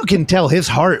 But you can tell his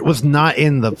heart was not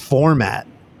in the format.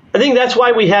 I think that's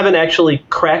why we haven't actually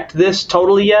cracked this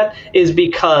totally yet, is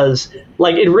because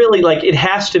like it really like it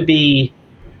has to be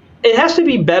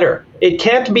better. It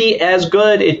can't be as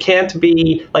good. It can't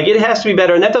be like, it has to be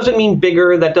better. And that doesn't mean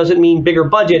bigger. That doesn't mean bigger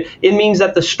budget. It means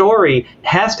that the story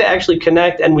has to actually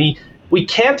connect. And we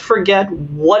can't forget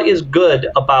what is good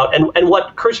about and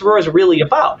what Curse of Aurore is really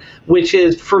about, which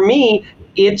is, for me,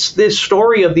 it's this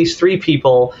story of these three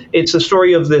people. It's the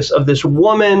story of this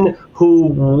woman who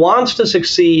wants to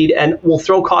succeed and will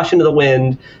throw caution to the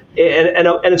wind. And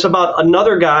it's about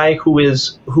another guy who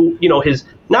his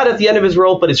not at the end of his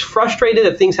rope, but is frustrated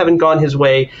that things haven't gone his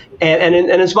way, and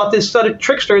it's about this sort of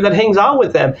trickster that hangs out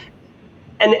with them,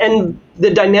 and the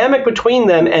dynamic between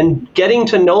them and getting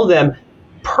to know them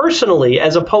personally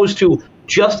as opposed to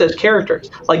just as characters.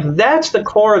 Like, that's the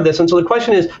core of this, and so the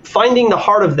question is finding the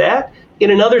heart of that in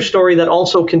another story that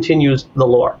also continues the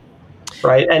lore,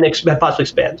 right, and possibly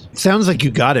expands. Sounds like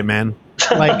you got it, man.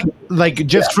 Like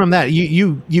just from that,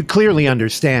 you clearly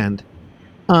understand.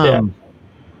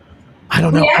 I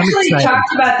don't know. We actually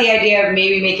talked about the idea of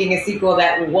maybe making a sequel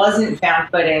that wasn't found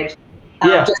footage,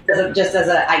 just as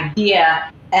an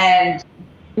idea. And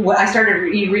when I started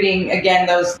reading again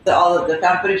all of the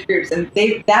found footage groups, and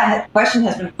that question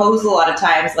has been posed a lot of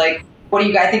times, like, what do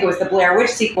you guys think? It was the Blair Witch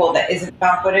sequel that isn't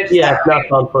found footage? Yeah, it's not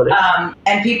found footage.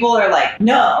 And people are like,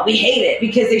 no, we hate it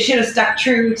because they should have stuck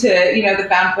true to, the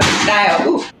found footage style.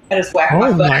 Ooh, I just whacked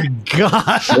my foot. Oh my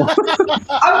gosh. I'm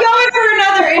going for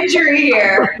another injury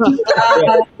here.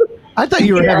 I thought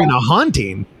you were having a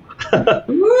haunting.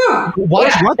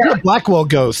 Watch the Blackwell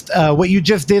Ghost. What you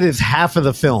just did is half of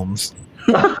the films.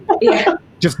 Yeah.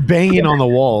 Just banging on the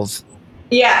walls.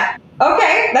 Yeah.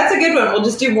 Okay, that's a good one. We'll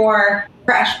just do more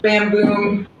crash, bam,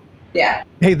 boom. Yeah.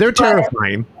 Hey, they're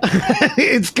terrifying.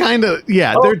 It's kind of,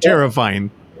 they're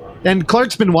terrifying. And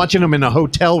Clark's been watching them in a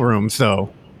hotel room,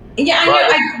 so. Yeah, I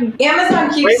know.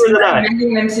 Amazon keeps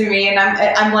recommending them to me, and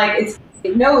I'm like,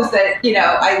 it knows that,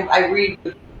 I read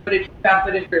the found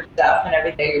footage for stuff and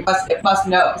everything. It must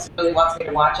know, because it really wants me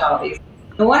to watch all of these.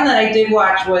 The one that I did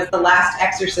watch was The Last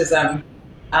Exorcism,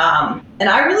 and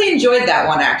I really enjoyed that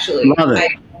one, actually. Love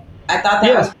it. I thought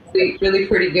that was really, really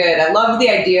pretty good. I love the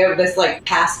idea of this, like,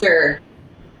 pastor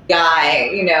guy,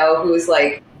 who's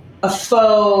like a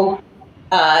faux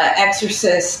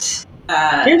exorcist.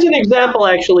 Here's an example,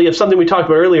 actually, of something we talked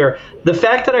about earlier. The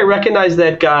fact that I recognize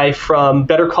that guy from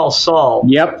Better Call Saul.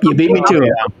 Yep, you beat me to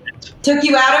it. Took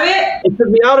you out of it? It took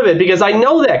me out of it because I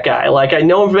know that guy. Like, I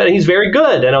know him, he's very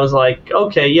good. And I was like,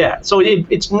 okay, yeah. So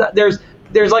it's not, there's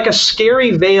like a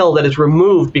scary veil that is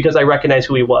removed because I recognize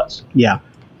who he was. Yeah.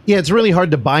 Yeah, it's really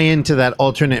hard to buy into that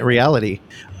alternate reality.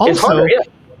 Also, it's harder,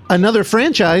 another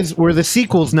franchise where the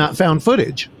sequel's not found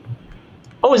footage.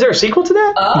 Oh, is there a sequel to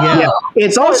that? Oh. Yeah.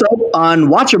 It's also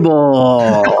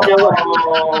unwatchable.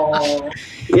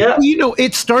 Yeah.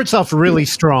 It starts off really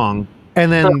strong,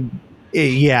 and then,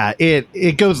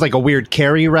 it goes like a weird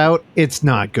Carrie route. It's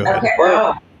not good. Okay.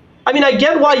 I mean, I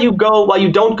get why you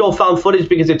don't go found footage,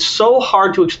 because it's so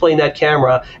hard to explain that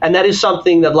camera, and that is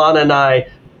something that Llana and I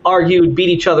beat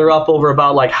each other up over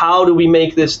about, like, how do we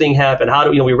make this thing happen? How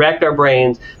do we racked our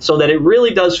brains so that it really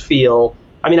does feel.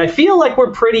 I mean, I feel like we're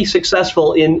pretty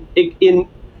successful in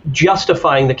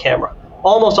justifying the camera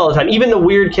almost all the time. Even the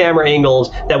weird camera angles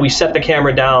that we set the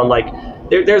camera down, like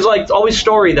there's like always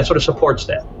story that sort of supports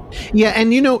that. Yeah,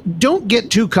 and don't get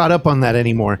too caught up on that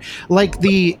anymore. Like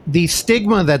the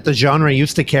stigma that the genre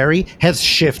used to carry has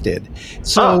shifted.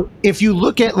 So if you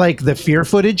look at like the fear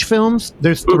footage films,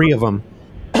 there's 3 of them.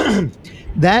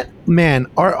 That man,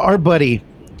 our buddy,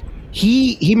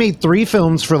 he made 3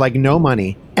 films for like no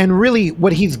money, and really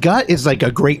what he's got is like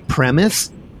a great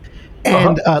premise,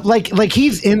 and like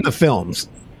he's in the films,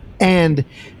 and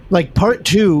like part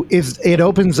 2 is it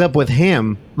opens up with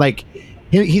him like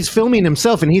he's filming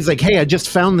himself, and he's like, hey, I just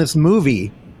found this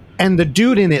movie, and the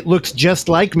dude in it looks just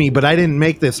like me, but I didn't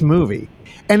make this movie,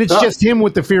 and it's just him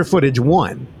with the fear footage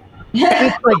 1.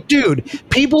 It's like, dude,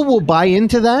 people will buy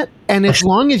into that, and as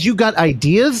long as you got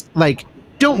ideas, like,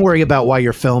 don't worry about why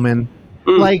you're filming.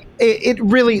 Like, it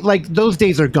really, like, those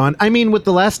days are gone. I mean, with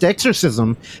The Last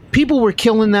Exorcism, people were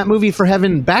killing that movie for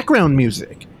having background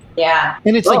music. Yeah.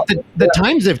 And it's like the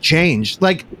times have changed.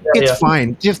 Like, it's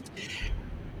fine. Just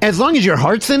as long as your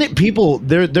heart's in it, people,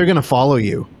 they're going to follow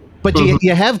you. But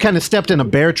you have kind of stepped in a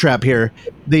bear trap here.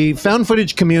 The found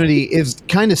footage community is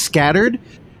kind of scattered,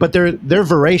 but they're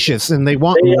voracious and they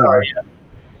want more.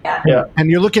 Yeah.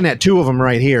 And you're looking at 2 of them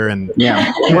right here, and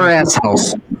we're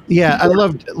assholes. Yeah, I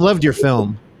loved your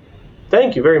film.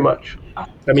 Thank you very much.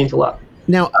 That means a lot.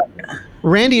 Now,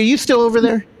 Randy, are you still over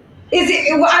there? Is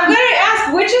it? Well, I'm going to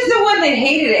ask, which is the one that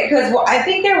hated it? Because I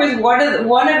think there was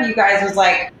one of you guys was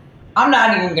like, I'm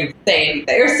not even going to say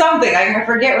anything or something. I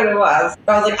forget what it was.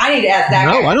 I was like, I need to ask that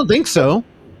guy. No, I don't think so.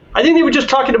 I think they were just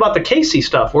talking about the Casey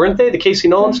stuff, weren't they? The Casey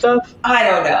Nolan stuff? I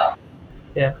don't know.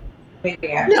 Yeah.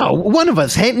 Maybe no, one of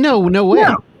us. Hey, no way.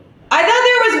 No. I thought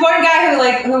there was one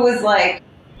guy who was like,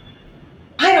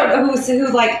 I don't know,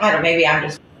 who like, I don't know, maybe I'm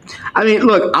just. I mean,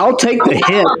 look, I'll take the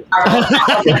hit.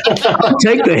 I'll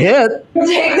take the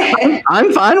hit.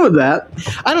 I'm fine with that.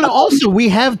 I don't know. Also, we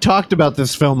have talked about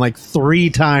this film like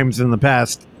 3 times in the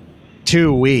past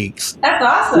 2 weeks. That's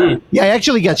awesome. Yeah, I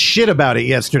actually got shit about it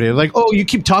yesterday. Like, oh, you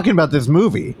keep talking about this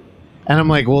movie. And I'm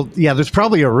like, well, yeah, there's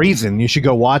probably a reason. You should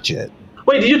go watch it.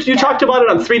 Wait, you talked about it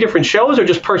on 3 different shows, or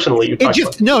just personally?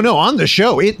 No, on the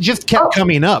show. It just kept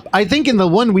coming up. I think in the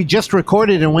one we just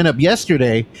recorded and went up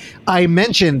yesterday, I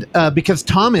mentioned because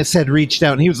Thomas had reached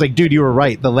out and he was like, "Dude, you were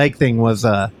right. The leg thing was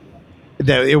that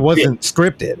it wasn't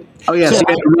scripted." Oh yeah, so you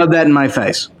had to rub that in my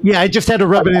face. Yeah, I just had to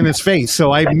rub it in his face,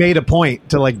 so I made a point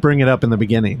to like bring it up in the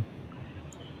beginning.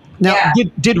 Now,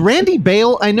 did Randy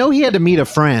bail? I know he had to meet a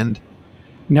friend.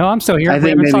 No, I'm still here. We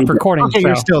haven't stopped recording. Okay,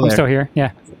 you're still there. I'm still here.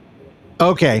 Yeah.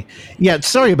 Okay. Yeah,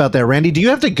 sorry about that, Randy. Do you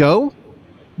have to go?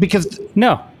 Because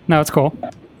No, it's cool.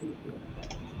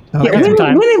 Okay.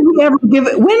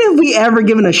 When have we ever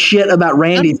given a shit about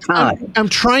Randy's time? I'm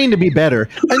trying to be better.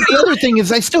 And the other thing is,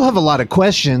 I still have a lot of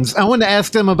questions. I want to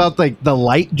ask them about like the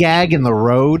light gag in the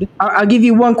road. I'll give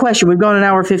you one question. We've gone an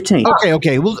hour 15.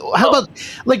 Okay. Well, how about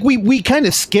like we kind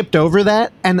of skipped over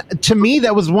that, and to me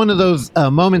that was one of those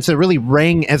moments that really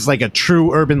rang as like a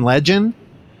true urban legend.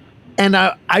 And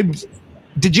I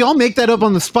did you all make that up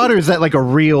on the spot, or is that like a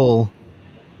real?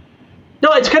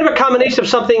 No, it's kind of a combination of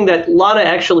something that Llana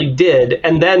actually did,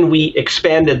 and then we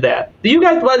expanded that. Do you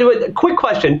guys, by the way, quick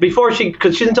question, because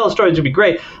she didn't tell the story, this would be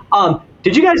great.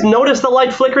 Did you guys notice the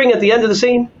light flickering at the end of the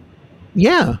scene?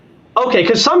 Yeah. Okay,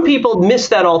 because some people miss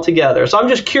that altogether. So I'm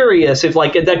just curious if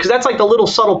like that, because that's like the little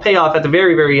subtle payoff at the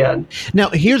very, very end. Now,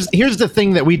 here's the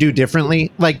thing that we do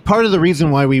differently. Like part of the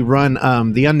reason why we run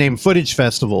the Unnamed Footage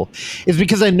Festival is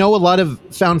because I know a lot of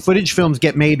found footage films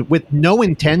get made with no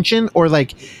intention, or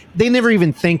like they never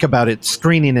even think about it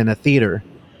screening in a theater.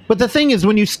 But the thing is,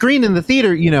 when you screen in the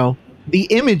theater, you know, the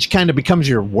image kind of becomes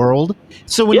your world.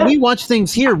 So when we watch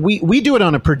things here, we do it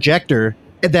on a projector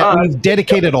that we've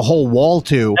dedicated a whole wall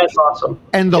to. That's awesome.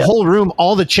 And the whole room,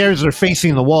 all the chairs are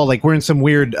facing the wall, like we're in some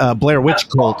weird Blair Witch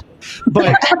cult.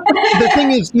 But the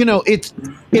thing is, you know, it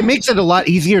makes it a lot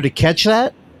easier to catch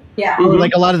that. Yeah.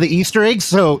 Like a lot of the Easter eggs.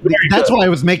 So that's why I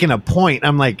was making a point.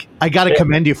 I'm like, I got to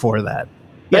commend you for that.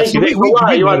 Thank you. You want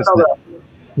to tell that?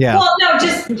 Yeah. Well, no,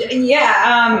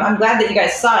 I'm glad that you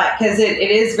guys saw it, because it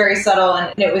is very subtle,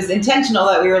 and it was intentional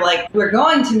that we were like, we're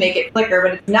going to make it flicker,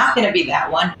 but it's not going to be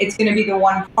that one. It's going to be the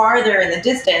one farther in the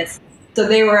distance. So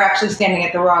they were actually standing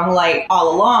at the wrong light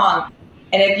all along.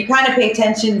 And if you kind of pay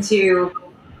attention to,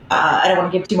 I don't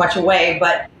want to give too much away,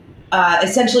 but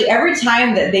essentially every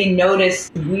time that they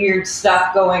noticed weird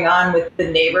stuff going on with the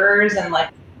neighbors and like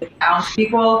the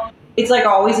townspeople, it's like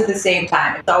always at the same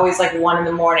time. It's always like 1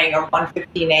 a.m. or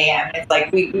 1:15 a.m. It's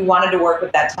like we wanted to work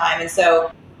with that time. And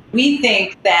so we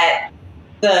think that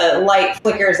the light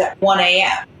flickers at 1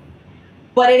 a.m.,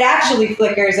 but it actually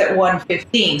flickers at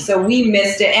 1:15. So we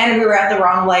missed it, and we were at the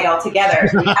wrong light altogether.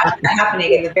 So we have it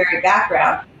happening in the very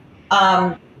background,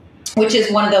 which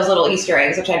is one of those little Easter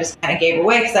eggs, which I just kind of gave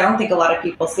away because I don't think a lot of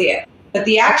people see it. But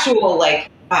the actual like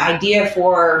idea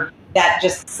for that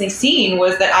just scene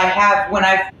was that I have, when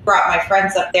I brought my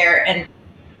friends up there, and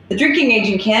the drinking age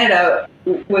in Canada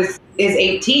is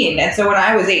 18. And so when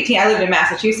I was 18, I lived in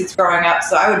Massachusetts growing up.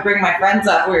 So I would bring my friends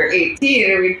up. We were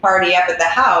 18 and we'd party up at the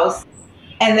house,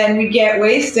 and then we'd get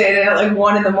wasted. And at like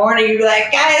 1 a.m, you'd be like,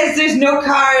 guys, there's no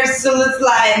cars, so let's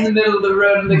lie in the middle of the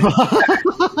road.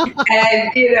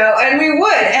 And, you know, and we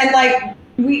would. And like,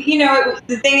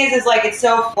 the thing is like, it's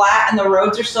so flat and the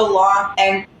roads are so long,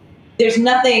 and there's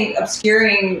nothing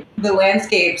obscuring the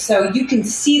landscape, so you can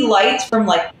see lights from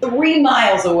like 3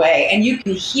 miles away, and you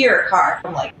can hear a car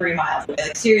from like 3 miles away.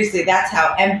 Like seriously, that's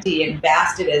how empty and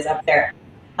vast it is up there.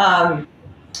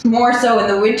 More so in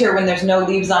the winter when there's no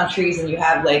leaves on trees and you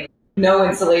have like no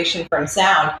insulation from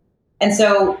sound. And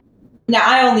so now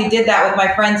I only did that with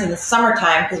my friends in the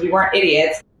summertime because we weren't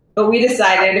idiots, but we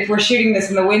decided if we're shooting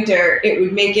this in the winter, it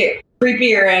would make it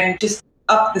creepier and just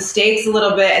up the stakes a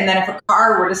little bit. And then if a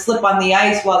car were to slip on the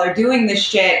ice while they're doing this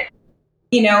shit,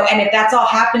 you know, and if that's all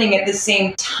happening at the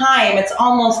same time, it's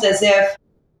almost as if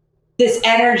this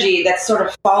energy that's sort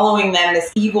of following them,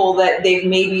 this evil that they've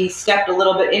maybe stepped a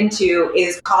little bit into,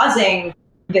 is causing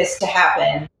this to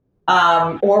happen.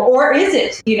 Or is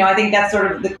it? You know, I think that's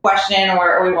sort of the question,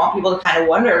 or we want people to kind of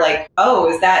wonder, like, oh,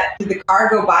 did the car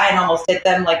go by and almost hit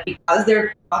them, like, because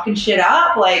they're fucking shit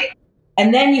up? Like,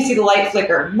 and then you see the light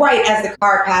flicker right as the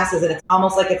car passes, and it's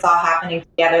almost like it's all happening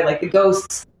together, like the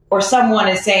ghosts or someone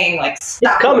is saying, like,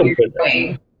 stop what you're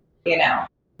doing, you know?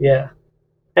 Yeah.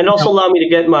 And also allow me to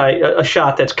get a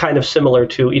shot that's kind of similar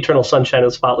to Eternal Sunshine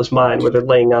of the Spotless Mind, where they're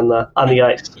laying on the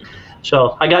ice.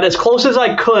 So I got as close as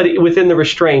I could within the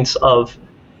restraints of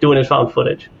doing it found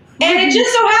footage. And it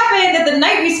just so happened that the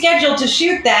night we scheduled to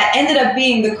shoot that ended up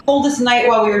being the coldest night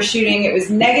while we were shooting. It was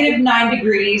 -9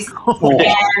 degrees, and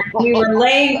we were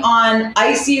laying on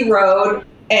icy road.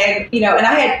 And you know, and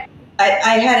I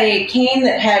had a cane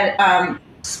that had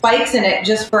spikes in it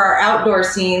just for our outdoor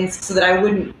scenes, so that I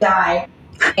wouldn't die.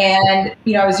 And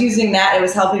you know, I was using that; it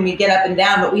was helping me get up and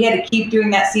down. But we had to keep doing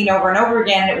that scene over and over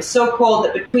again. And it was so cold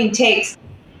that between takes,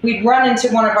 we'd run into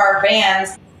one of our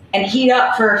vans and heat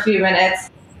up for a few minutes,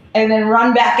 and then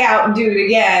run back out and do it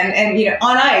again, and you know,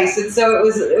 on ice. And so it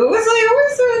was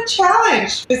a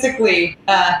challenge physically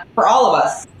for all of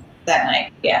us that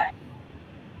night. Yeah.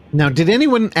 Now, did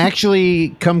anyone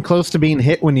actually come close to being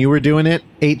hit when you were doing it,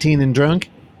 18 and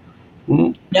drunk?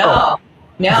 No.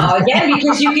 No, again,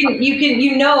 because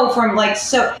you know from like,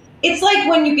 so it's like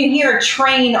when you can hear a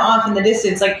train off in the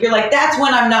distance, like you're like, that's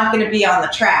when I'm not going to be on the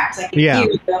tracks. I can hear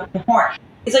the horn.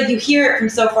 It's like you hear it from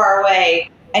so far away.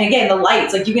 And again, the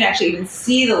lights, like you can actually even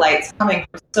see the lights coming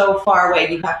from so far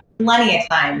away. You have plenty of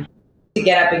time to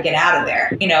get up and get out of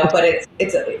there, but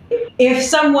if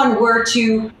someone were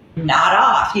to nod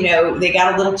off, they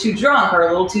got a little too drunk or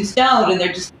a little too stoned and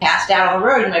they're just passed out on the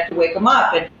road and you have to wake them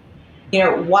up. And,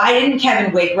 why didn't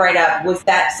Kevin wake right up? Was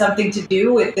that something to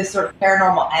do with this sort of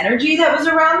paranormal energy that was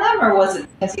around them? Or was it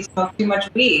because he smoked too much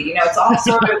weed? It's all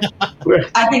sort of,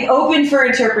 I think, open for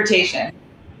interpretation.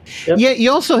 Yep. Yeah, you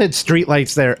also had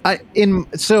streetlights there.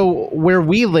 So where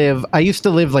we live, I used to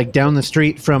live like down the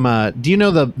street from. Do you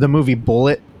know the movie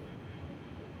Bullet?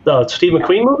 The Steve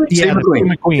McQueen movie? Yeah, Steve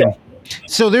McQueen. Yeah.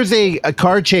 So there's a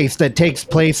car chase that takes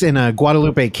place in a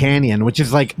Guadalupe Canyon, which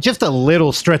is like just a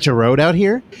little stretch of road out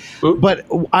here. Ooh. But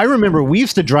I remember we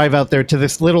used to drive out there to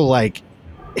this little like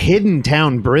hidden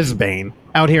town, Brisbane,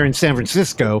 out here in San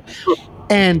Francisco,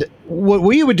 and what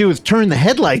we would do is turn the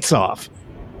headlights off.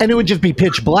 And it would just be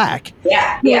pitch black.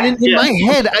 Yeah. And in my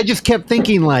head, I just kept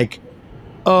thinking like,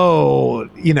 oh,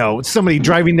 somebody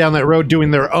driving down that road doing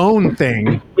their own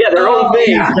thing. Yeah, their own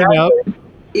thing.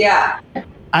 Yeah.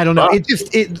 I don't know.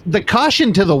 The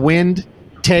caution to the wind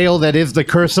tale that is the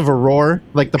Curse of Aurore,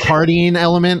 like the partying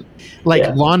element, like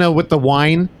Llana with the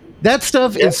wine. That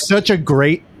stuff is such a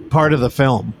great part of the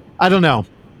film. I don't know.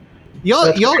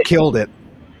 Y'all killed it.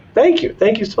 Thank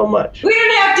you so much. We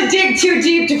didn't have to dig too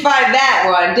deep to find that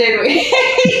one, did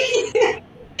we?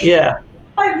 Yeah.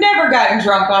 I've never gotten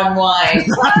drunk on wine.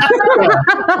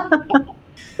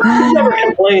 I never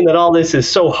complained that all this is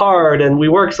so hard and we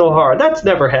work so hard. That's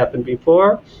never happened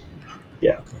before.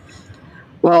 Yeah.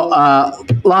 Well,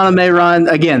 Llana, Mehran,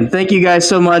 again, thank you guys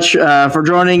so much for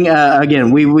joining. Again,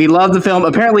 we love the film.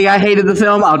 Apparently, I hated the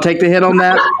film. I'll take the hit on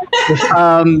that.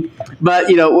 But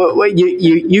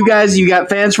you guys, you got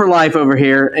fans for life over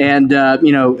here, and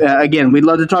again, we'd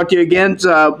love to talk to you again.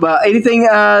 But anything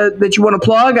that you want to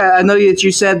plug? I know that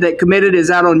you said that Committed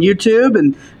is out on YouTube,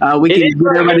 and we can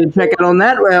get everybody to check out on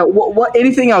that. What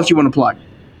anything else you want to plug?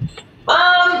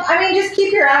 Just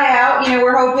keep your eye out.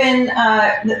 We're hoping,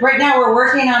 right now we're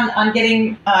working on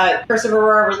getting Curse of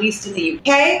Aurore released in the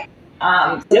UK.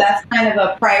 That's kind of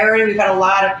a priority. We've had a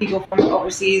lot of people from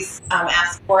overseas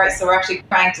ask for it, so we're actually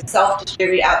trying to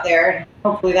self-distribute out there, and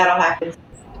hopefully that'll happen.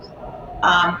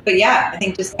 But yeah, I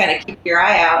think just kind of keep your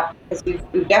eye out, because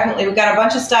we've got a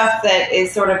bunch of stuff that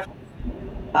is sort of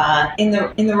in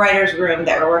the writer's room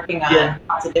that we're working on. Yeah.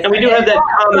 Lots of different, and we do have that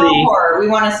comedy. Horror. We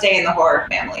want to stay in the horror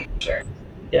family for sure.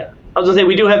 Yeah. I was going to say,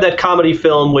 we do have that comedy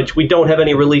film, which we don't have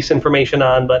any release information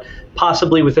on, but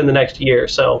possibly within the next year.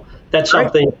 So that's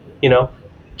something,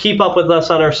 keep up with us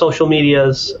on our social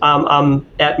medias. I'm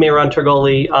at Mehran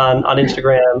Torgoley on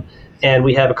Instagram, and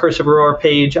we have a Curse of Aurore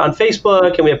page on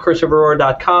Facebook, and we have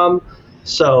curseofaurore.com.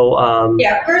 So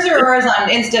Curse of Aurore is on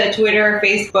Insta, Twitter,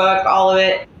 Facebook, all of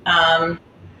it. And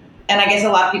I guess a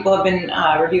lot of people have been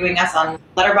reviewing us on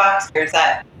Letterboxd. Or is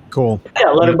that cool? Yeah,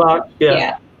 Letterboxd.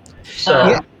 Yeah.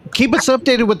 So keep us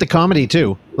updated with the comedy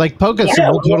too. Like poke us, and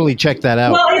we'll totally check that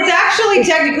out. Well, it's actually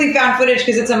technically found footage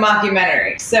because it's a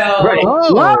mockumentary. So right.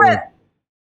 Love it.